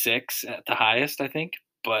 Maybe 6 at the highest, I think.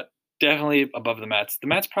 But definitely above the Mets. The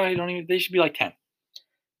Mets probably they should be like 10.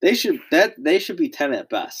 They should be 10 at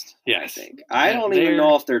best. Yes. I think. I don't even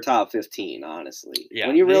know if they're top 15, honestly. Yeah.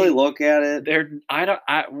 When you really look at it. I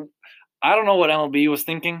don't know what MLB was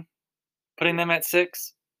thinking putting them at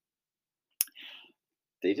 6.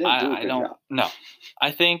 They didn't do a good job. No.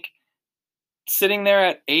 I think sitting there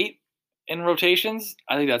at 8 in rotations,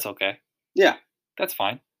 I think that's okay. Yeah. That's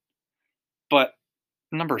fine. But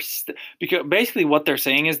because basically what they're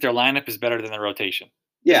saying is their lineup is better than their rotation.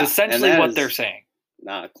 Yeah, That's essentially what they're saying.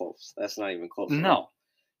 Not close. That's not even close. No,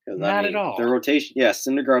 not at all. The rotation,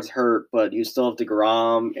 Syndergaard's hurt, but you still have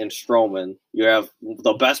DeGrom and Stroman. You have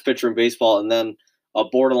the best pitcher in baseball, and then a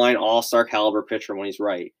borderline all-star caliber pitcher when he's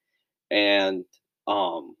right. And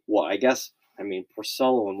Porcello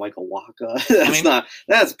and Michael Wacha.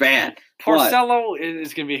 That's bad. Porcello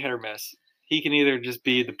is going to be hit or miss. He can either just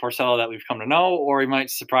be the Porcello that we've come to know, or he might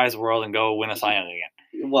surprise the world and go win a Cy Young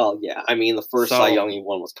again. Well, yeah. I mean, the first Cy Young he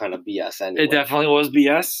won was kind of BS anyway. It definitely was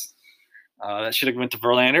BS. That should have went to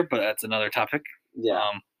Verlander, but that's another topic.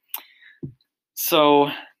 Yeah.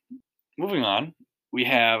 So, moving on, we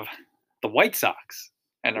have the White Sox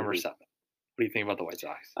at number 7. What do you think about the White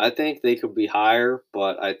Sox? I think they could be higher,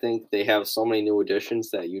 but I think they have so many new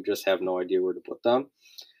additions that you just have no idea where to put them.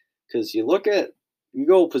 Because you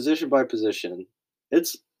go position by position,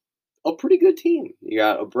 it's a pretty good team. You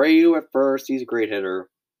got Abreu at first. He's a great hitter.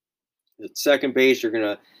 At second base, I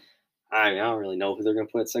don't really know who they're going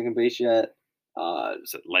to put at second base yet.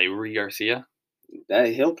 Is it Leury Garcia?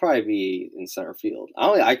 He'll probably be in center field.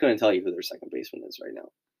 I couldn't tell you who their second baseman is right now.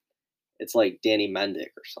 It's like Danny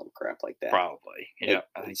Mendick or some crap like that. Probably. Yeah,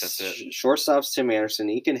 I think that's it. Shortstop's Tim Anderson.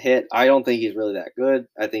 He can hit. I don't think he's really that good.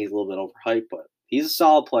 I think he's a little bit overhyped, but he's a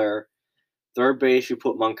solid player. Third base, you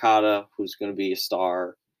put Moncada, who's going to be a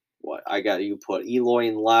star. You put Eloy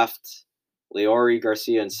in left, Leury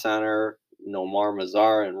Garcia in center, Nomar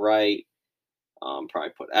Mazara in right.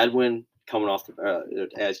 Probably put Edwin coming off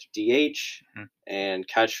as DH, and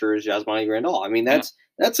catchers Yasmani Grandal. I mean,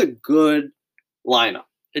 that's a good lineup.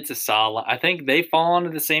 It's a solid. I think they fall into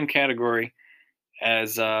the same category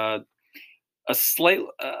as a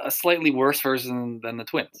slightly worse version than the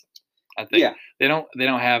Twins. I think they don't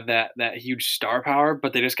have that huge star power,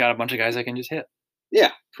 but they just got a bunch of guys that can just hit.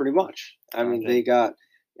 Yeah, pretty much. They got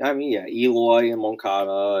Eloy and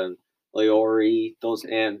Moncada and Leury,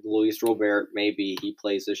 and Luis Robert. Maybe he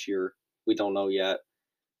plays this year. We don't know yet,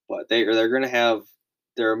 but they're going to have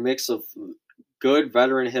a mix of good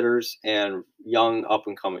veteran hitters and young up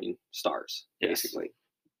and coming stars, basically.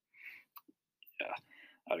 Yeah,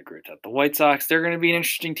 I'd agree with that. The White Sox, they're going to be an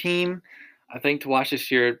interesting team, I think, to watch this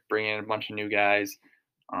year. Bring in a bunch of new guys.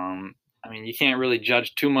 You can't really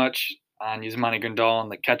judge too much on Yasmani Grandal in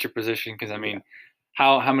the catcher position because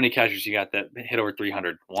how many catchers you got that hit over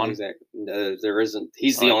 300? One? Exactly. There isn't.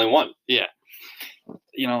 He's the only one. Yeah.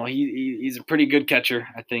 He's a pretty good catcher,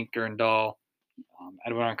 I think, Grandal.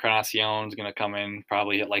 Edwin Encarnacion is going to come in,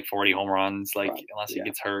 probably hit like 40 home runs, unless he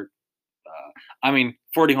gets hurt.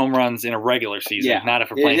 40 home runs in a regular season, not if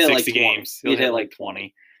we're playing 60 games. He'll hit like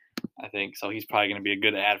 20, I think. So he's probably going to be a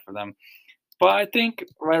good add for them. But I think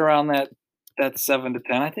right around that 7 to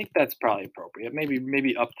 10, I think that's probably appropriate.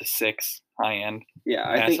 Maybe up to 6 high end. Yeah,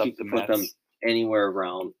 I think you can put them anywhere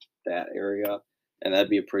around that area, and that'd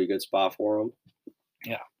be a pretty good spot for them.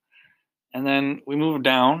 Yeah. And then we move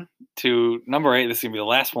down to number 8. This is going to be the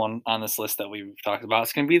last one on this list that we've talked about.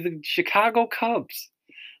 It's going to be the Chicago Cubs,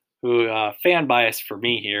 who fan bias for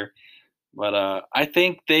me here. But I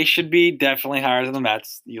think they should be definitely higher than the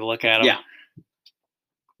Mets. You look at them. Yeah.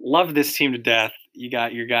 Love this team to death. You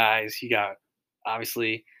got your guys. You got,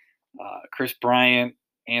 obviously, Chris Bryant,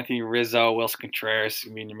 Anthony Rizzo, Wilson Contreras,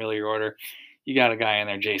 in your middle of your order. You got a guy in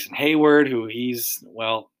there, Jason Hayward, who he's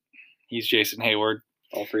Jason Hayward.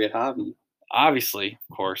 Don't forget Javi. Obviously,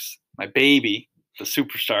 of course, my baby, the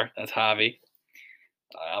superstar. That's Javi.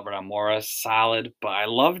 Albert Almora, solid, but I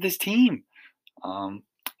love this team.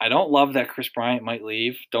 I don't love that Chris Bryant might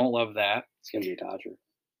leave. Don't love that. It's going to be a Dodger.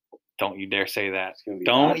 Don't you dare say that.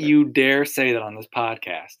 Don't you dare say that on this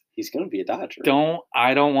podcast. He's going to be a Dodger.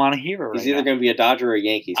 I don't want to hear it right now. He's either going to be a Dodger or a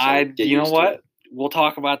Yankee. So you know what? We'll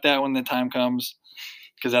talk about that when the time comes,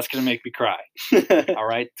 because that's going to make me cry. All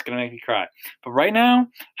right? It's going to make me cry. But right now,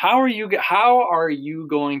 how are you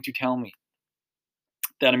going to tell me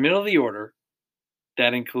that a middle of the order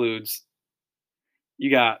that includes, you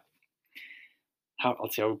got,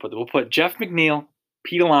 let's see how we put it. We'll put Jeff McNeil,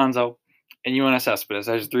 Pete Alonso, and UNS Cespedes.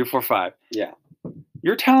 That's 3, 4, 5. Yeah.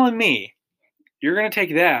 You're telling me you're going to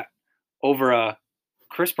take that over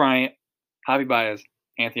Chris Bryant, Javi Baez,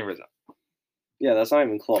 Anthony Rizzo. Yeah, that's not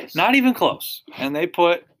even close. Not even close. And they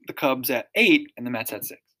put the Cubs at 8 and the Mets at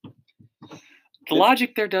 6. The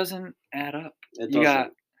logic there doesn't add up. You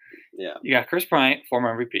got Chris Bryant,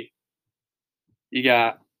 former MVP. You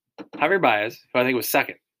got Javier Baez, who I think was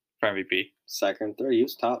second for MVP. Second, third. He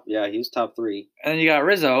was top. Yeah, he was top 3. And then you got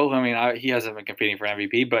Rizzo. He hasn't been competing for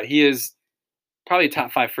MVP, but he is probably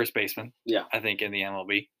top 5 first baseman. Yeah, I think in the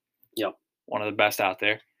MLB. Yep, one of the best out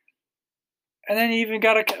there. And then you even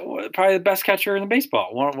got probably the best catcher in the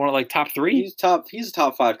baseball. One of like top 3. He's a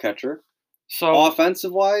top 5 catcher. So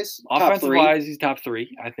offensive wise, he's top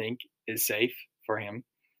 3. I think is safe for him.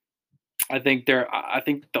 I think the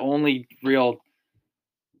only real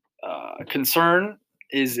concern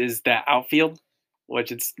is that outfield,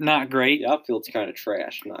 which it's not great. The outfield's kind of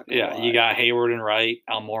trash. Not gonna lie. You got Hayward in right,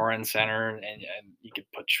 Almora in center, and you could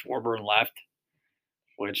put Schwarber in left.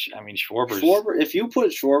 Which I mean, Schwarber. If you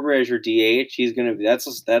put Schwarber as your DH, he's gonna be that's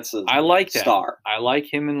a I like star. That. I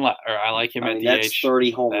like him I like him at DH. That's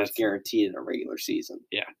 30 homers guaranteed in a regular season.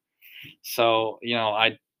 Yeah. So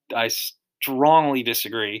I strongly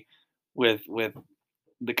disagree with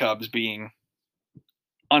the Cubs being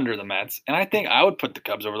under the Mets, and I think I would put the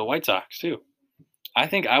Cubs over the White Sox too. I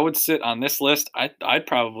think I would sit on this list. I'd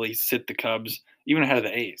probably sit the Cubs even ahead of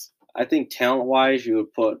the A's. I think talent-wise, you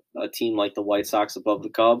would put a team like the White Sox above the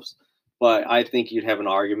Cubs, but I think you'd have an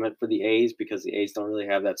argument for the A's because the A's don't really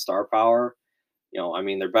have that star power.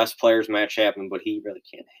 Their best player is Matt Chapman, but he really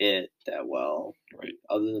can't hit that well. Right.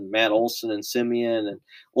 Other than Matt Olson and Simeon, and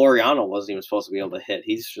Laureano wasn't even supposed to be able to hit.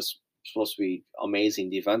 He's just supposed to be amazing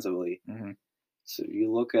defensively. Mm-hmm. So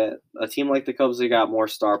you look at a team like the Cubs, they got more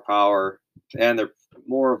star power, and they're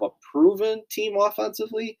more of a proven team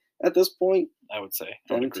offensively at this point. I would say.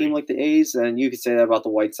 And a team like the A's, and you could say that about the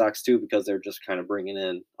White Sox too, because they're just kind of bringing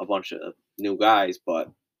in a bunch of new guys, but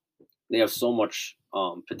they have so much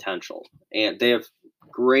potential, and they have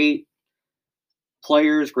great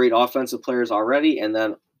players, great offensive players already, and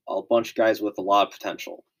then a bunch of guys with a lot of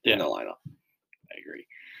potential in their lineup. I agree.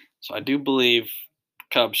 So I do believe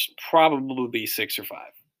Cubs should probably be 6 or 5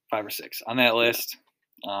 or 6 on that list.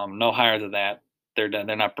 No higher than that. They're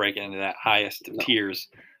not breaking into that highest tiers.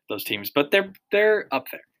 Those teams, but they're up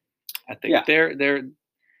there. I think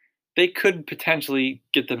they could potentially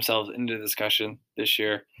get themselves into the discussion this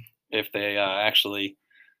year if they actually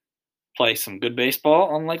play some good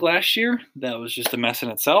baseball. Unlike last year, that was just a mess in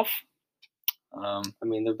itself.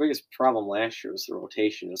 Their biggest problem last year was the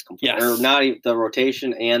rotation is complete, or not even the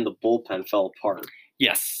rotation, and the bullpen fell apart.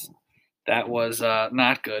 Yes, that was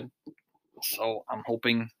not good. So I'm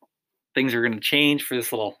hoping things are going to change for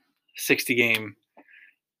this little 60-game.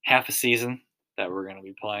 Half a season that we're going to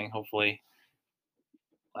be playing. Hopefully,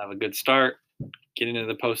 we'll have a good start, get into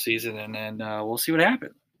the postseason, and then we'll see what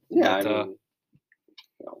happens. Yeah, that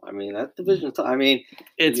division.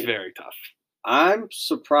 It's very tough. I'm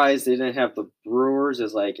surprised they didn't have the Brewers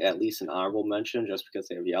as at least an honorable mention, just because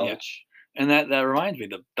they have Yelich. Yeah. And that reminds me,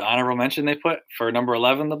 the honorable mention they put for number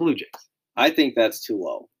 11, the Blue Jays. I think that's too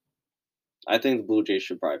low. I think the Blue Jays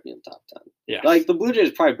should probably be in the top 10. Yeah, the Blue Jays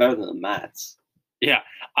is probably better than the Mets. Yeah,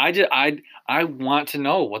 I want to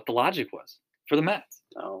know what the logic was for the Mets.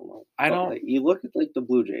 I don't know. I don't. You look at the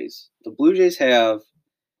Blue Jays. The Blue Jays have,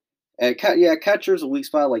 catcher's a weak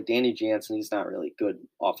spot like Danny Jansen. He's not really good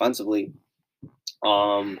offensively.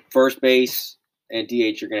 First base and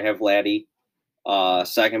DH, you're gonna have Vladdy.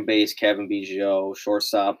 Second base, Kevin Biggio.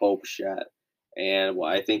 Shortstop, Bo Bichette. And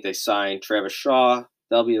I think they signed Travis Shaw.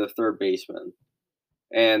 They'll be the third baseman.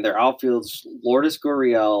 And their outfield's Lourdes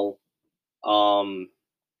Gurriel.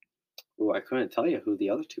 I couldn't tell you who the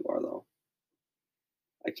other two are though.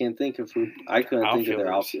 I can't think of who. I couldn't think of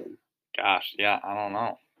their outfield. Gosh, yeah, I don't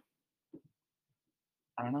know.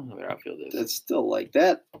 I don't know who their outfield is. It's still like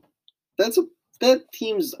that. That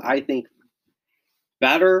team's, I think,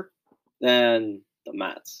 better than the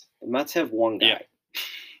Mets. The Mets have one guy. Yeah.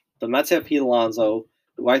 The Mets have Pete Alonso,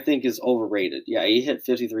 who I think is overrated. Yeah, he hit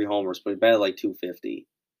 53 homers, but he batted 250.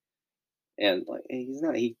 And he's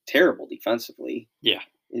terrible defensively. Yeah.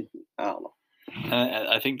 I don't know.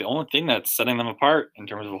 I think the only thing that's setting them apart in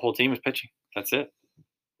terms of a whole team is pitching. That's it.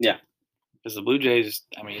 Yeah. Because the Blue Jays,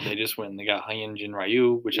 they just went and they got Hyun-Jin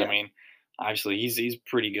Ryu, which obviously he's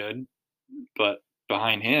pretty good, but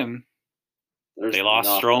behind him, they lost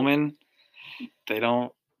nothing. Stroman. They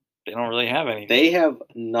don't really have anything. They have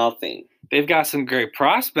nothing. They've got some great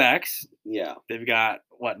prospects. Yeah. They've got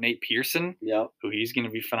Nate Pearson. Yep. Who he's going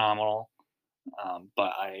to be phenomenal.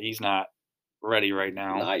 But he's not ready right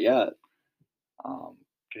now. Not yet.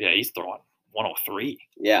 He's throwing 103.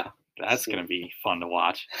 Yeah. That's going to be fun to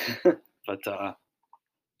watch. But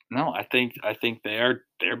no, I think they're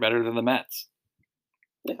better than the Mets.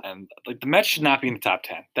 Yeah. And the Mets should not be in the top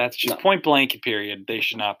 10. That's just point blank period. They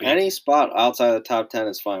should not be. Any spot outside of the top 10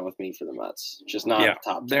 is fine with me for the Mets. Just not the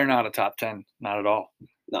top 10. They're not a top 10. Not at all.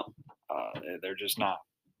 No. They're just not.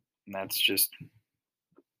 And that's the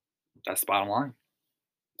bottom line.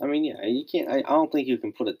 You can't. I don't think you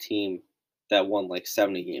can put a team that won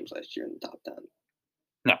 70 games last year in the top 10.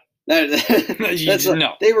 No. No.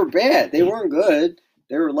 They were bad. They weren't good.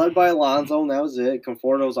 They were led by Alonso, and that was it.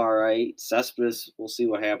 Conforto's all right. Cespedes, we'll see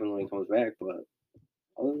what happens when he comes back, but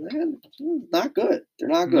other than that, not good. They're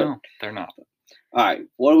not good. No, they're not. All right,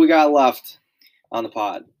 what do we got left on the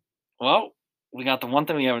pod? Well, we got the one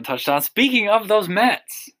thing we haven't touched on. Speaking of those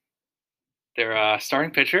Mets, their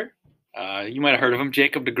starting pitcher, you might have heard of him,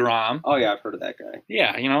 Jacob deGrom. Oh, yeah, I've heard of that guy.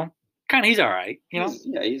 Yeah, he's all right.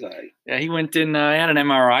 He's all right. Yeah, he went in, had an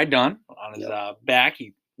MRI done on his back.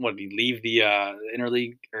 Did he leave the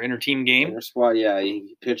interleague or inter-team game? Inter-squad, yeah.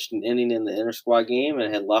 He pitched an inning in the inter-squad game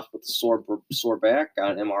and had left with a sore back,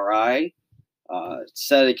 got an MRI.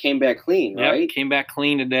 Said it came back clean, right? Came back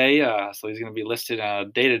clean today, so he's going to be listed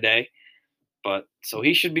day-to-day. But so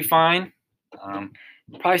he should be fine.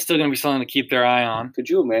 Probably still going to be something to keep their eye on. Could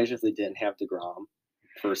you imagine if they didn't have DeGrom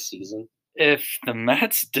first season? If the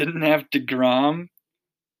Mets didn't have DeGrom,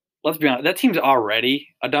 let's be honest, that team's already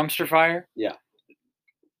a dumpster fire. Yeah.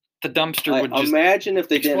 The dumpster would just imagine if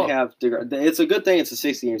they explode. didn't have DeGrom. It's a good thing it's a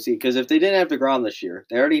 60-game season because if they didn't have DeGrom this year,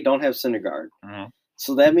 they already don't have Syndergaard. Mm-hmm.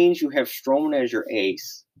 So that means you have Stroman as your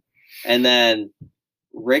ace. And then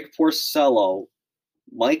Rick Porcello,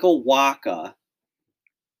 Michael Wacha,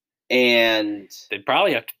 and they'd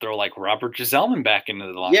probably have to throw like Robert Gsellman back into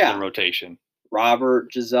the rotation.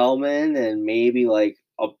 Robert Gsellman and maybe like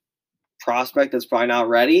a prospect that's probably not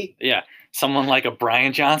ready. Yeah. Someone like a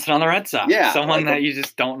Brian Johnson on the Red Sox. Yeah. Someone that you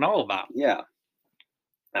just don't know about. Yeah.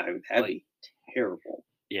 That'd be terrible.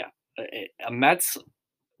 Yeah. A Mets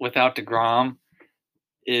without DeGrom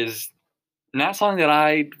is not something that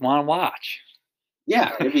I want to watch.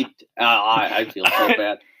 Yeah. It'd be, I'd feel so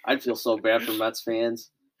bad. I'd feel so bad for Mets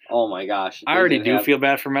fans. Oh my gosh. I already do feel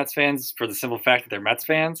bad for Mets fans for the simple fact that they're Mets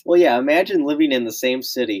fans. Well, yeah, imagine living in the same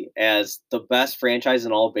city as the best franchise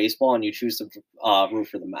in all of baseball and you choose to root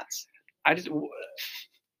for the Mets.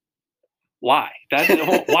 Why?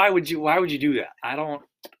 Why would you do that?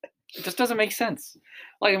 It just doesn't make sense.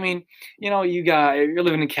 Like, I mean, you're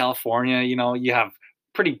living in California, you have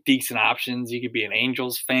pretty decent options. You could be an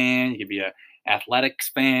Angels fan, you could be a Athletics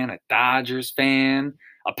fan, a Dodgers fan,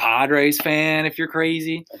 a Padres fan if you're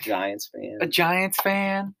crazy. A Giants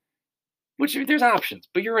fan. Which there's options,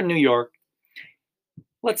 but you're in New York.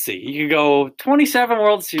 Let's see. You could go 27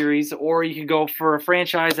 World Series, or you could go for a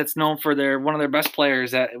franchise that's known for one of their best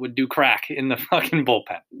players that would do crack in the fucking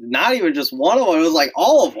bullpen. Not even just one of them. It was like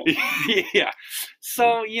all of them. Yeah.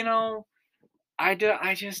 So, I don't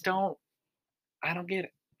get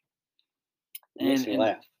it. Makes me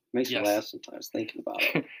laugh. Makes me laugh sometimes thinking about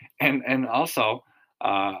it. And also,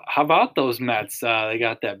 how about those Mets? They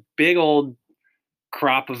got that big old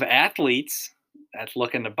crop of athletes that's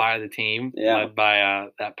looking to buy the team, led by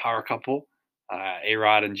that power couple,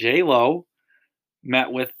 A-Rod and J-Lo,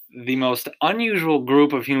 met with the most unusual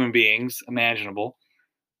group of human beings imaginable,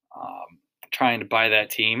 trying to buy that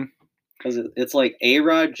team. Because it's like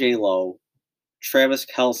A-Rod, J-Lo, Travis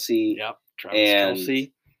Kelce. Yep, Travis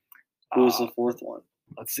Kelce. Who's the fourth one?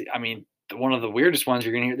 Let's see. I mean, one of the weirdest ones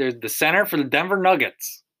you're going to hear. There's the center for the Denver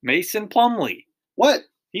Nuggets, Mason Plumlee. What?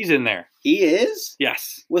 He's in there. He is?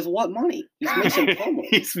 Yes. With what money? He's Mason Plumlee.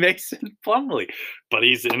 He's Mason Plumlee. But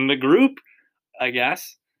he's in the group, I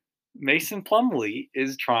guess. Mason Plumlee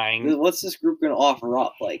is trying. What's this group going to offer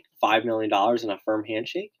up? Like $5 million in a firm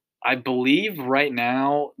handshake? I believe right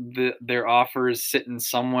now their offer is sitting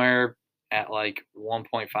somewhere at like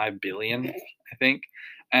 $1.5 billion, I think.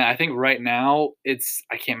 And I think right now I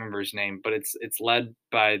can't remember his name, but it's led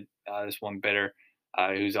by this one bidder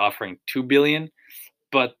who's offering $2 billion.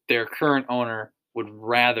 But their current owner would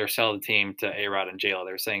rather sell the team to A-Rod and J-Lo.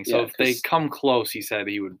 They're saying if they come close, he said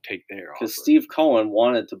he would take their offer. Because Steve Cohen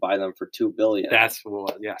wanted to buy them for $2 billion. That's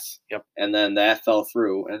what. Yes. Yep. And then that fell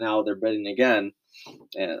through, and now they're bidding again.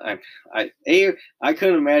 And I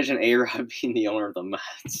couldn't imagine A-Rod being the owner of the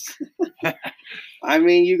Mets. I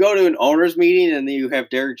mean, you go to an owners meeting and then you have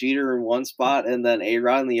Derek Jeter in one spot and then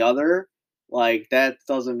A-Rod in the other. Like that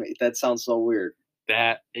sounds so weird.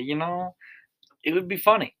 That it would be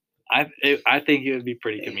funny. I think it would be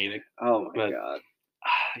pretty comedic. Oh my god!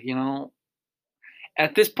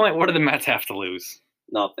 At this point, what do the Mets have to lose?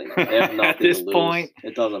 Nothing. They have nothing At this to lose. point,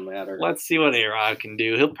 it doesn't matter. Let's see what A-Rod can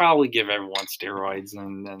do. He'll probably give everyone steroids,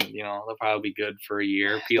 and they'll probably be good for a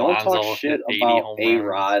year. Don't talk shit about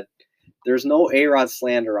A-Rod. There's no A-Rod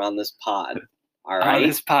slander on this pod. All right. On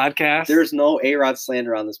this podcast, there's no A-Rod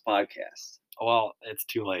slander on this podcast. Well, it's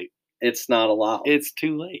too late. It's not allowed. It's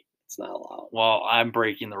too late. It's not allowed. Well, I'm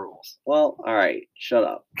breaking the rules. Well, all right. Shut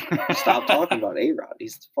up. Stop talking about A-Rod.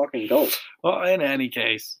 He's the fucking GOAT. Well, in any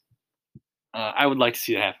case, I would like to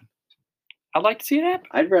see it happen. I'd like to see it happen.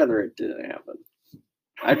 I'd rather it didn't happen.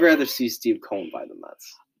 I'd rather see Steve Cohen buy the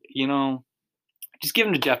Mets. Just give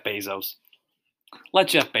him to Jeff Bezos. Let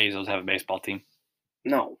Jeff Bezos have a baseball team.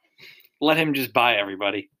 No. Let him just buy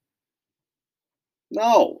everybody.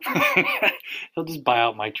 No. He'll just buy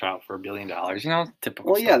out Mike Trout for $1 billion. Typical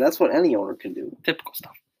Well, stuff. yeah, that's what any owner can do. Typical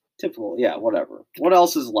stuff. Typical, yeah, whatever. What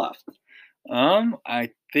else is left?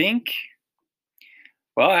 I think.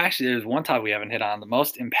 Well, actually, there's one topic we haven't hit on: the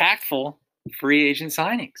most impactful free agent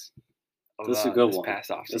signings. This is a good one. Past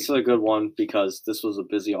offseason. This is a good one because this was a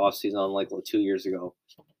busy offseason, unlike 2 years ago.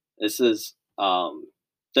 This is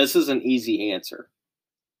an easy answer,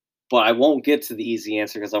 but I won't get to the easy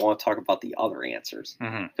answer because I want to talk about the other answers.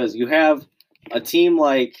 Because you have a team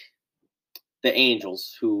like the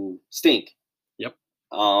Angels who stink. Yep.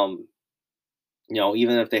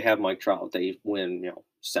 Even if they have Mike Trout, they win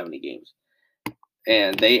 70 games,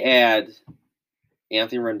 and they add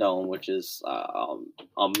Anthony Rendon, which is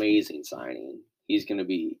amazing signing. He's going to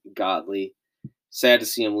be godly. Sad to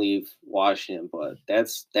see him leave Washington, but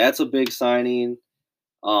that's a big signing.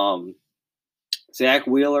 Zach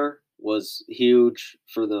Wheeler was huge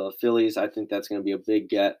for the Phillies. I think that's going to be a big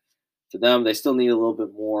get for them. They still need a little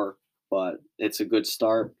bit more, but it's a good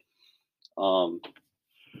start.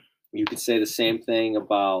 You could say the same thing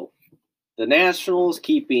about the Nationals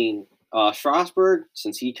keeping Strasburg,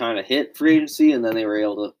 since he kind of hit free agency, and then they were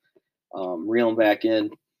able to reel him back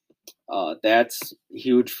in. That's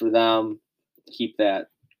huge for them. Keep that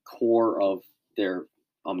core of their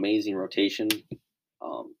amazing rotation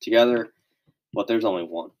together. But there's only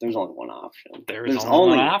one. There's only one option. There's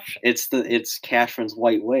only one option. It's Cashman's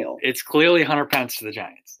white whale. It's clearly Hunter Pence to the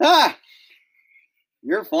Giants.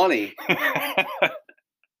 You're funny.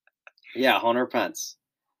 Yeah, Hunter Pence.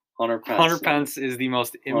 Hunter Pence is the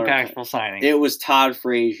most impactful signing. It was Todd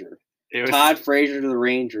Frazier. Todd Frazier to the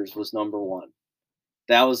Rangers was number one.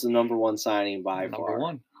 That was the number one signing by far. Number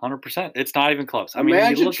one, 100%. It's not even close.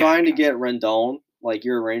 Imagine trying to get Rendon. Like,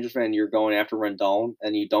 you're a Rangers fan, you're going after Rendon,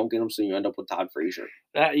 and you don't get him, so you end up with Todd Frazier.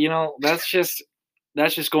 That's just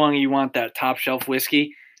going. You want that top shelf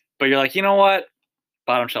whiskey, but you're like, you know what?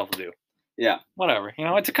 Bottom shelf will do. Yeah. Whatever.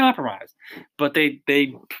 It's a compromise, but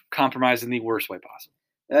they compromise in the worst way possible.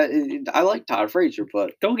 I like Todd Frazier,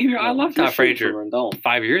 but don't give I love Todd Frazier.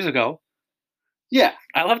 5 years ago. Yeah,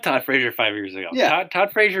 I love Todd Frazier 5 years ago. Yeah,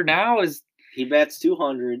 Todd Frazier now he bats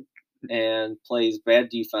 200 and plays bad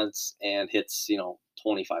defense and hits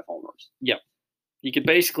 25 homers. Yep, you could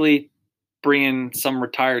basically bring in some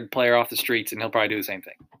retired player off the streets and he'll probably do the same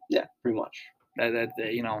thing. Yeah, pretty much.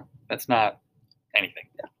 That's not anything.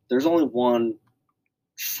 Yeah. There's only one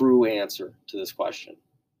true answer to this question,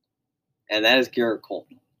 and that is Gerrit Cole.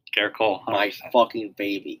 Gerrit Cole, 100%. My fucking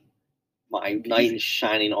baby, my knight in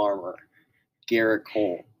shining armor, Gerrit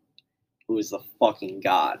Cole, who is the fucking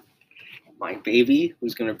god. My baby,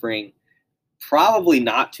 who's going to bring probably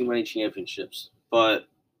not too many championships, but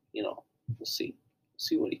we'll see. We'll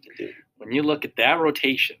see what he can do. When you look at that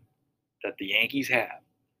rotation that the Yankees have,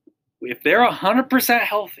 if they're 100%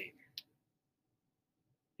 healthy,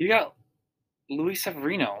 you got Luis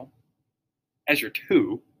Severino as your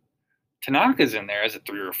 2. Tanaka's in there as a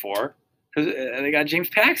 3 or 4. Because they got James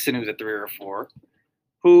Paxton, who's a 3 or 4,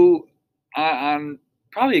 who on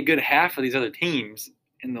probably a good half of these other teams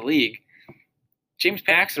in the league, James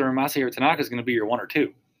Paxton or Masahiro Tanaka is going to be your 1 or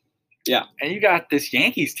 2. Yeah. And you got this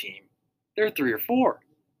Yankees team, they're 3 or 4.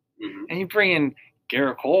 Mm-hmm. And you bring in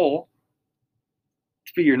Gerrit Cole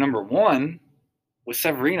to be your number 1 with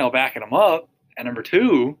Severino backing him up at number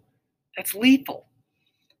 2. That's lethal.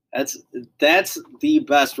 That's the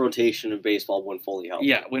best rotation in baseball when fully healthy.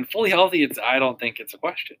 Yeah, when fully healthy, I don't think it's a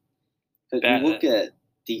question. Because you look at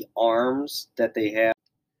the arms that they have.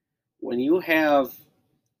 When you have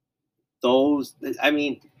those,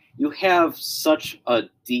 you have such a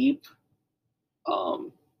deep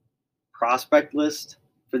prospect list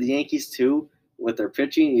for the Yankees too with their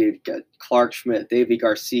pitching. You've got Clark Schmidt, Davey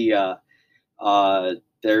Garcia.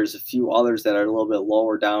 There's a few others that are a little bit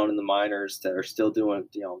lower down in the minors that are still doing,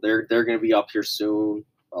 they're going to be up here soon,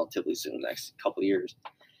 relatively soon, next couple of years.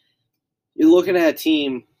 You're looking at a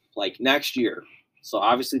team like next year. So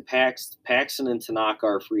obviously Paxton and Tanaka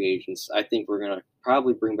are free agents. I think we're going to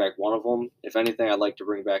probably bring back one of them. If anything, I'd like to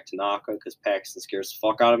bring back Tanaka because Paxton scares the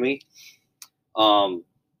fuck out of me. You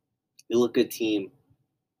look at a team,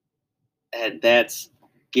 and that's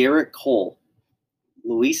Gerrit Cole,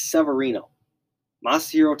 Luis Severino,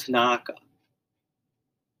 Masahiro Tanaka,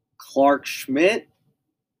 Clark Schmidt,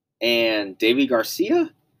 and Davey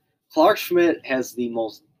Garcia. Clark Schmidt has the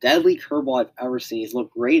most deadly curveball I've ever seen. He's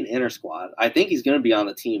looked great in inter squad. I think he's going to be on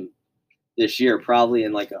the team this year, probably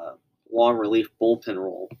in like a long relief bullpen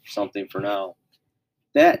role or something for now.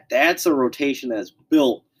 That's a rotation that's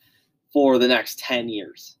built for the next 10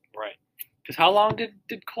 years. Right. Because how long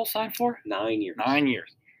did Cole sign for? 9 years. 9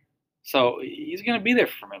 years. So he's going to be there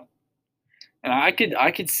for a minute. And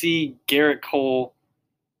I could see Garrett Cole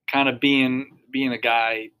kind of being a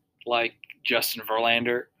guy like Justin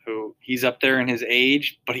Verlander, who he's up there in his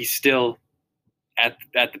age, but he's still at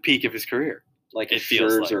the peak of his career. Like it a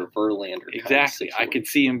feels Scherzer, like. Verlander. Exactly. I could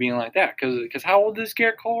see him being like that. Because how old is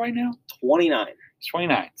Garrett Cole right now? 29. He's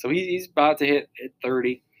 29. So he's about to hit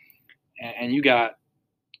 30. And you got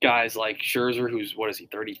guys like Scherzer, who's, what is he,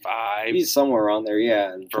 35? He's somewhere around there,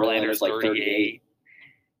 yeah. And Verlander's like 38.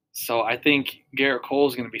 So I think Garrett Cole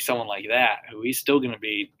is going to be someone like that, who he's still going to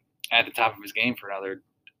be at the top of his game for another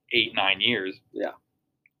 8-9 years. Yeah.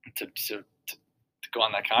 To go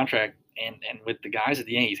on that contract, and with the guys that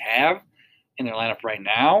the Yankees have in their lineup right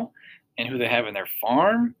now, and who they have in their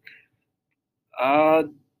farm,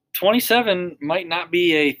 27 might not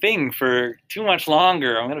be a thing for too much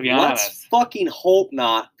longer. I'm going to be honest. Let's fucking hope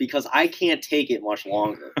not, because I can't take it much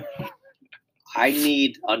longer. I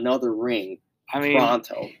need another ring.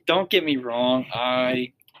 Pronto. Don't get me wrong.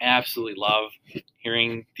 I absolutely love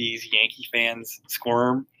hearing these Yankee fans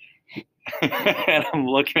squirm. And I'm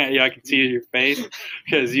looking at you. I can see it in your face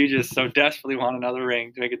because you just so desperately want another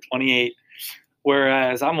ring to make it 28.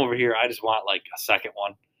 Whereas I'm over here, I just want like a second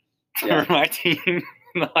one for my team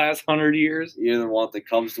in the last 100 years. You either want the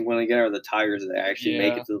Cubs to win again or the Tigers to actually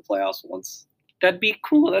make it to the playoffs once. That'd be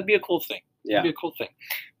cool. That'd be a cool thing. Yeah. That'd be a cool thing.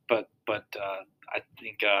 But I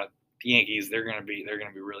think the Yankees, they're gonna be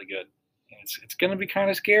really good. And it's gonna be kind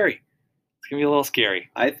of scary. It's gonna be a little scary.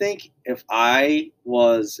 I think if I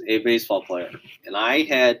was a baseball player and I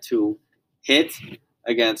had to hit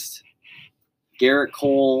against Garrett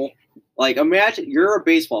Cole, like imagine you're a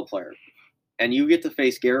baseball player and you get to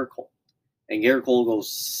face Garrett Cole, and Garrett Cole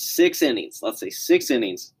goes 6 innings. Let's say 6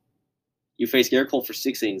 innings. You face Garrett Cole for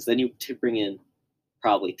 6 innings. Then you bring in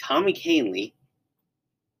probably Tommy Kahnle,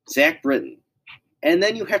 Zach Britton, and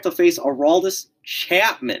then you have to face Aroldis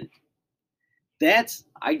Chapman. I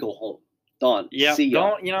go home. Done. Yeah. See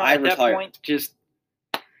ya. Don't, I at retire. that point, just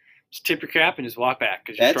tip your cap and just walk back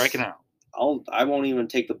because you're striking out. I won't even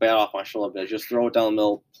take the bat off my shoulder. But just throw it down the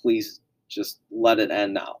middle. Please, just let it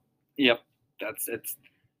end now. Yep. That's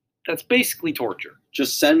basically torture.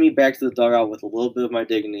 Just send me back to the dugout with a little bit of my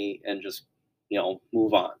dignity and just,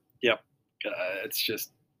 move on. Yep. It's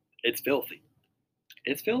filthy.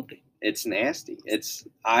 It's filthy. It's nasty.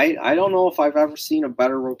 I don't know if I've ever seen a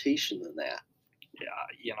better rotation than that.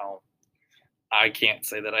 Yeah, I can't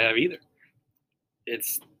say that I have either.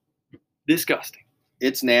 It's disgusting.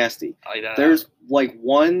 It's nasty. There's like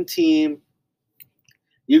one team,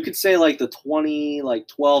 you could say like the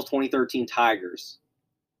 2013 Tigers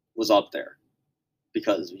was up there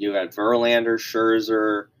because you had Verlander,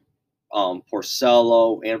 Scherzer,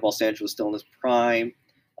 Porcello, Anibal Sanchez was still in his prime.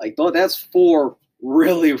 Like, that's 4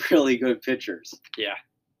 really, really good pitchers. Yeah.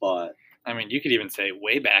 But you could even say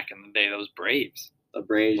way back in the day, those Braves. The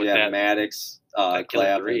Braves, Maddox,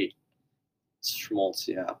 Glavine, Schmaltz,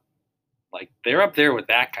 yeah. Like, they're up there with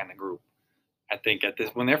that kind of group. I think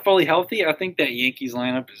when they're fully healthy, I think that Yankees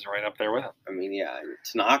lineup is right up there with them.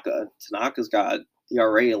 Tanaka's got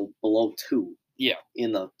ERA below 2. Yeah.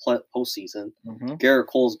 In the postseason. Mm-hmm. Garrett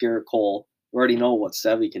Cole's Garrett Cole. We already know what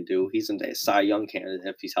Sevy can do. He's a Cy Young candidate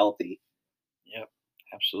if he's healthy. Yep,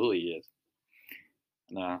 absolutely he is.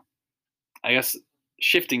 No, I guess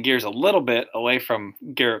shifting gears a little bit away from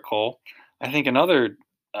Garrett Cole, I think another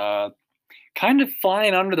kind of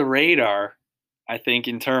flying under the radar, I think,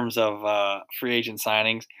 in terms of free agent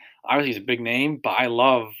signings. Obviously, he's a big name, but I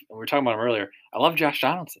love, and we were talking about him earlier, I love Josh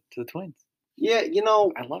Donaldson to the Twins. Yeah,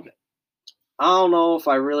 I love it. I don't know if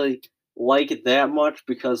I really like it that much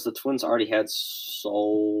because the Twins already had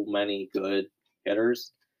so many good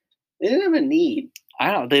hitters. They didn't have a need.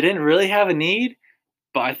 I don't know. They didn't really have a need,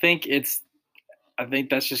 but I think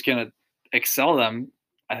that's just going to excel them,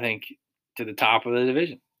 I think, to the top of the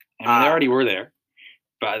division. They already were there,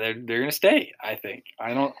 but they're going to stay, I think.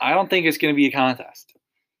 I don't think it's going to be a contest.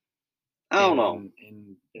 I don't know.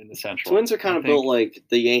 In the Central. Twins are kind of built like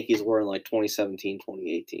the Yankees were in like 2017,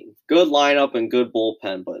 2018. Good lineup and good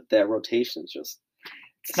bullpen, but that rotation is just...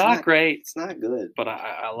 It's not great. It's not good. But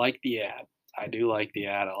I like the ad. I do like the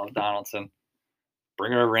ad. I love Donaldson.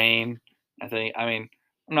 Bringer of rain. I'm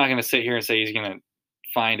not going to sit here and say he's going to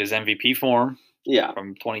find his MVP form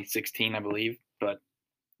from 2016, I believe. But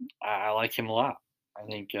I like him a lot. I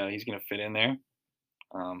think he's going to fit in there.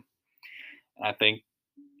 I think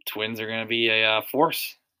Twins are going to be a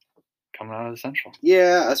force coming out of the Central.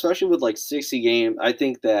 Yeah, especially with like 60 games. I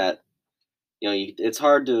think that, it's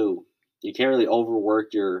hard to – you can't really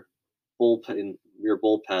overwork your bullpen your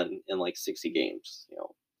bullpen in like 60 games.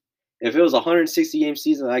 If it was a 160 game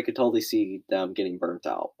season, I could totally see them getting burnt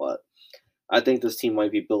out. But I think this team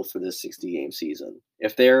might be built for this 60 game season.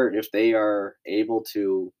 If they are able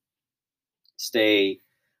to stay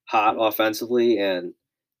hot offensively and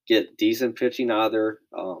get decent pitching out of their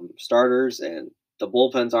starters, and the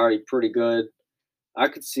bullpen's already pretty good, I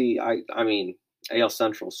could see. I mean, AL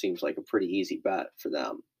Central seems like a pretty easy bet for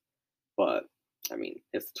them. But I mean,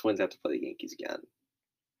 if the Twins have to play the Yankees again,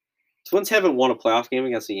 Twins haven't won a playoff game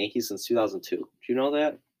against the Yankees since 2002. Do you know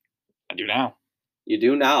that? I do now. You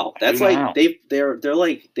do now. That's do like now. they're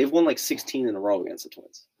like they've won like 16 in a row against the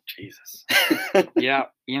Twins. Jesus. Yeah,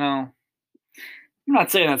 I'm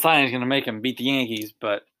not saying that signing's going to make him beat the Yankees,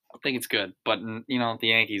 but I think it's good. But the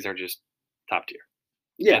Yankees are just top tier.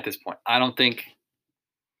 Yeah. At this point, I don't think,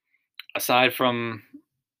 aside from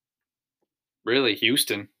really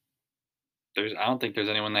Houston, I don't think there's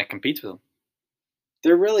anyone that competes with them.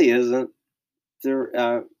 There really isn't.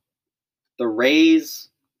 The Rays.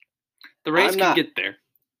 The Rays can get there.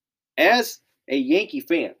 As a Yankee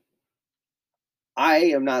fan, I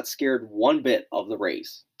am not scared one bit of the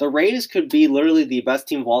Rays. The Rays could be literally the best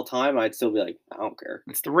team of all time. I'd still be like, I don't care.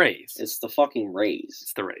 It's the Rays. It's the fucking Rays.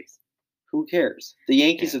 It's the Rays. Who cares? The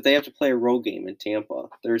Yankees, if they have to play a road game in Tampa,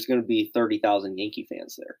 there's going to be 30,000 Yankee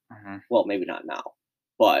fans there. Mm-hmm. Well, maybe not now,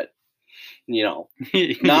 but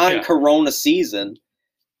non-Corona season,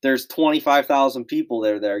 there's 25,000 people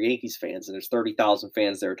there that are Yankees fans, and there's 30,000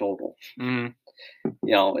 fans there total.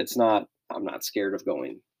 Mm-hmm. It's not. I'm not scared of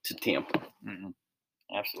going to Tampa. Mm-hmm.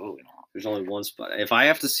 Absolutely not. There's only one spot. If I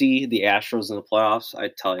have to see the Astros in the playoffs, I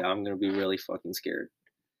tell you, I'm going to be really fucking scared.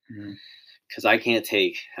 Because I can't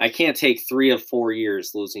take 3 of 4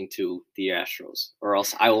 years losing to the Astros, or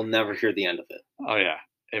else I will never hear the end of it. Oh yeah,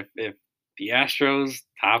 if the Astros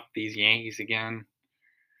top these Yankees again,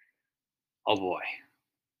 oh boy,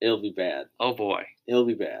 it'll be bad. Oh boy, it'll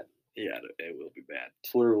be bad. Yeah, it will be bad.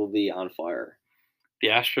 Twitter will be on fire. The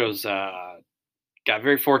Astros got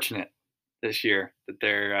very fortunate this year that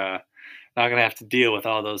they're not going to have to deal with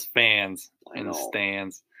all those fans in the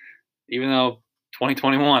stands. Even though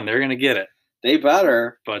 2021, they're going to get it. They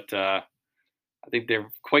better. But I think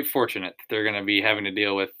they're quite fortunate that they're going to be having to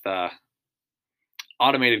deal with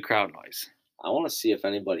automated crowd noise. I want to see if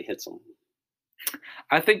anybody hits them.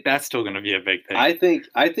 I think that's still going to be a big thing. I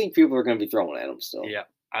think people are going to be throwing at them still. Yeah.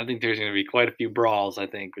 I think there's going to be quite a few brawls, I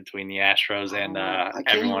think, between the Astros and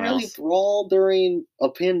everyone really else. Brawl during a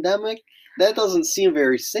pandemic? That doesn't seem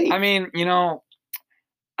very safe. I mean,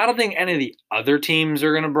 I don't think any of the other teams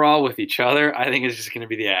are going to brawl with each other. I think it's just going to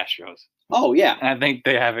be the Astros. Oh, yeah. And I think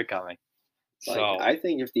they have it coming. I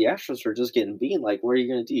think if the Astros are just getting beaten, what are you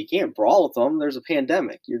going to do? You can't brawl with them. There's a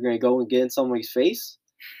pandemic. You're going to go and get in somebody's face?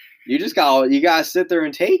 You gotta sit there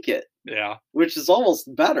and take it. Yeah. Which is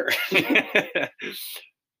almost better.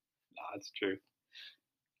 That's true.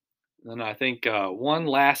 And I think one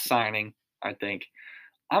last signing, I'm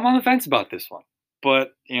on the fence about this one.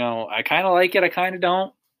 But, I kind of like it. I kind of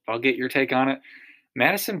don't. I'll get your take on it.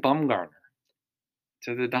 Madison Bumgarner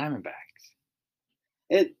to the Diamondbacks.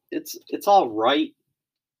 It's all right.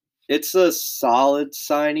 It's a solid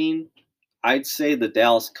signing. I'd say the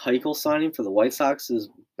Dallas Keuchel signing for the White Sox is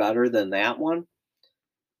better than that one.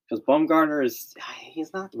 Because Bumgarner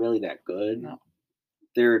he's not really that good. No.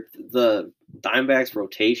 The Diamondbacks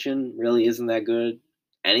rotation really isn't that good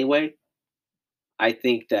anyway. I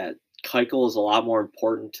think that Keuchel is a lot more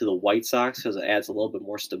important to the White Sox because it adds a little bit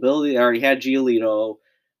more stability. They already had Giolito,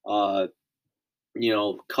 Keuchel,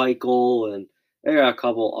 and they got a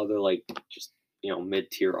couple other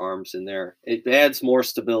mid-tier arms in there. It adds more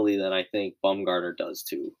stability than I think Bumgarner does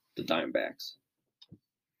to the Diamondbacks.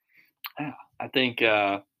 Yeah, I think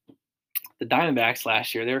the Diamondbacks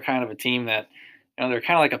last year, they were kind of a team that, they're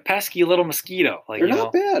kind of like a pesky little mosquito. They're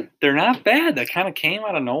not bad. They're not bad. They kind of came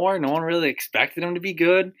out of nowhere. No one really expected them to be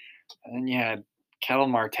good. And then you had Ketel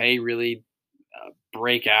Marte really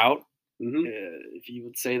break out, if you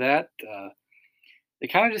would say that. They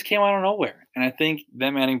kind of just came out of nowhere. And I think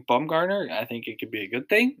them adding Bumgarner, I think it could be a good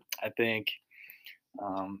thing. I think,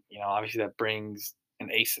 obviously that brings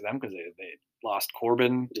an ace to them because they lost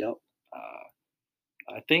Corbin. Yep.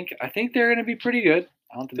 I think they're going to be pretty good.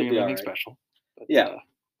 I don't think they're going to be anything special. But, yeah.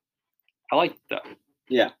 I like that.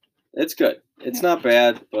 Yeah. It's good. It's not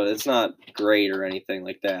bad, but it's not great or anything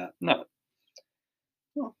like that. No.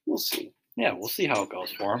 Well, we'll see. Yeah, we'll see how it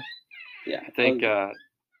goes for them. Yeah. I think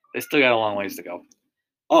they still got a long ways to go.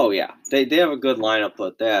 Oh, yeah. They have a good lineup,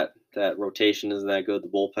 but that rotation isn't that good. The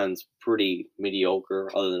bullpen's pretty mediocre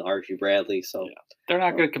other than Archie Bradley. So yeah. They're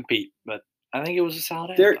not going to compete, but I think it was a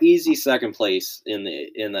solid. They're anthem. easy second place in the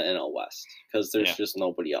NL West because there's just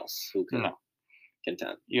nobody else who can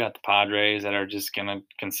contend. You got the Padres that are just gonna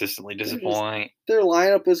consistently disappoint. Their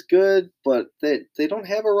lineup is good, but they don't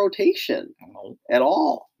have a rotation at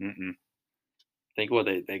all. Mm-mm. Think what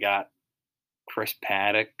they got. Chris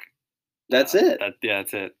Paddock. That's it.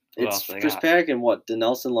 That's it. It's Chris Paddock and what?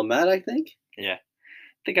 Dinelson Lamet, I think. Yeah,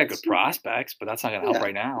 they got good prospects, but that's not gonna help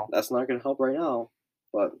right now. That's not gonna help right now,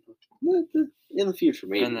 but in the future,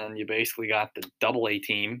 maybe. And then you basically got the Double-A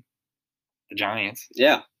team, the Giants.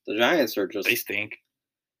 Yeah, the Giants are just. They stink.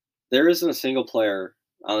 There isn't a single player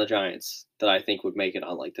on the Giants that I think would make it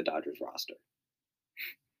on like the Dodgers roster.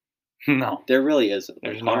 No, there really isn't.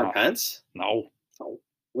 There's Hunter not. Pence. No.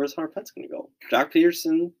 Where's Hunter Pence going to go? Jock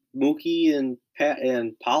Peterson, Mookie, and Pat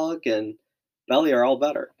and Pollock and Belly are all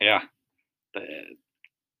better. Yeah. I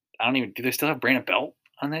don't even. Do they still have Brandon Belt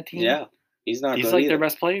on that team? Yeah, he's not. He's good like either. their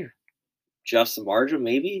best player. Jeff Samardzija,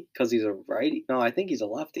 maybe because he's a righty. No, I think he's a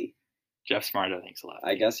lefty. Jeff Samardzija, I think, is a lefty.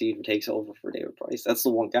 I guess he even takes over for David Price. That's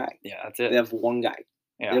the one guy. Yeah, that's it. They have one guy.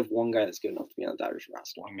 Yeah. They have one guy that's good enough to be on the Dodgers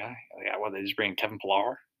roster. One guy. Yeah, what, they just bring Kevin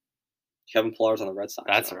Pillar? Kevin Pillar's on the Red Sox.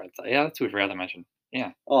 That's the Red Sox. Yeah, that's who we forgot to mention.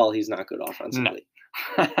 Yeah. Oh, he's not good offensively.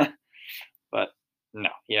 No. But no,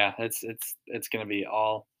 yeah, it's gonna be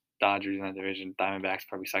all Dodgers in that division. Diamondbacks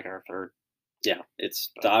probably second or third. Yeah,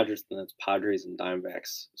 it's Dodgers and it's Padres and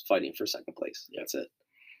Diamondbacks fighting for second place. That's it.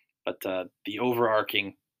 But the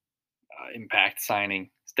overarching impact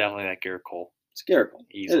signing is definitely that Garrett Cole. It's Garrett Cole.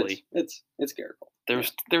 Easily. It's Garrett Cole.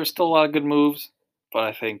 There's still a lot of good moves, but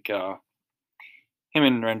I think him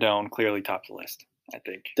and Rendon clearly top the list. I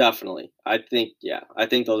think. Definitely. I think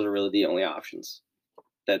those are really the only options.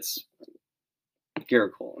 That's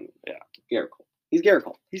Garrett Cole. Yeah. Garrett Cole. He's Garrett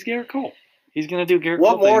Cole. He's Garrett Cole. He's going to do Garrett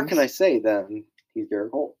Cole. Cole What more things. can I say than he's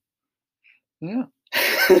Garrett Cole? Yeah.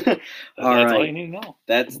 That's all you need to know.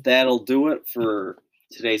 That'll do it for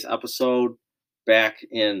today's episode. Back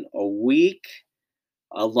in a week.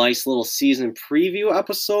 A nice little season preview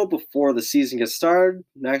episode before the season gets started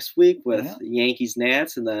next week with Yankees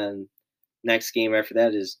Nats, and then next game after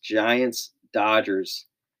that is Giants Dodgers.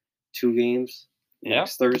 2 games.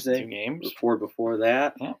 Next Thursday. 2 games. Report before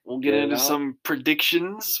that. Yeah, we'll get into some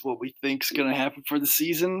predictions, what we think is going to happen for the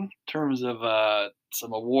season in terms of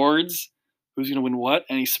some awards, who's going to win what,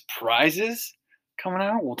 any surprises coming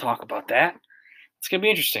out. We'll talk about that. It's going to be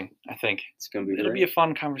interesting, I think. It's going to be It'll be a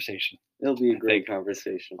fun conversation. It'll be a great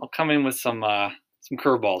conversation. I'll come in with some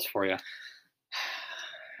curveballs for you.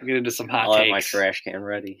 We'll get into some hot takes. I'll have my trash can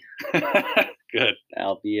ready. Good.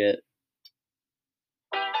 That'll be it.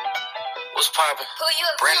 What's poppin'?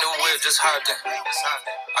 Brand new whip, just hopped in. I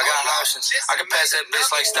got options. I can pass that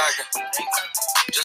bitch like Stockton.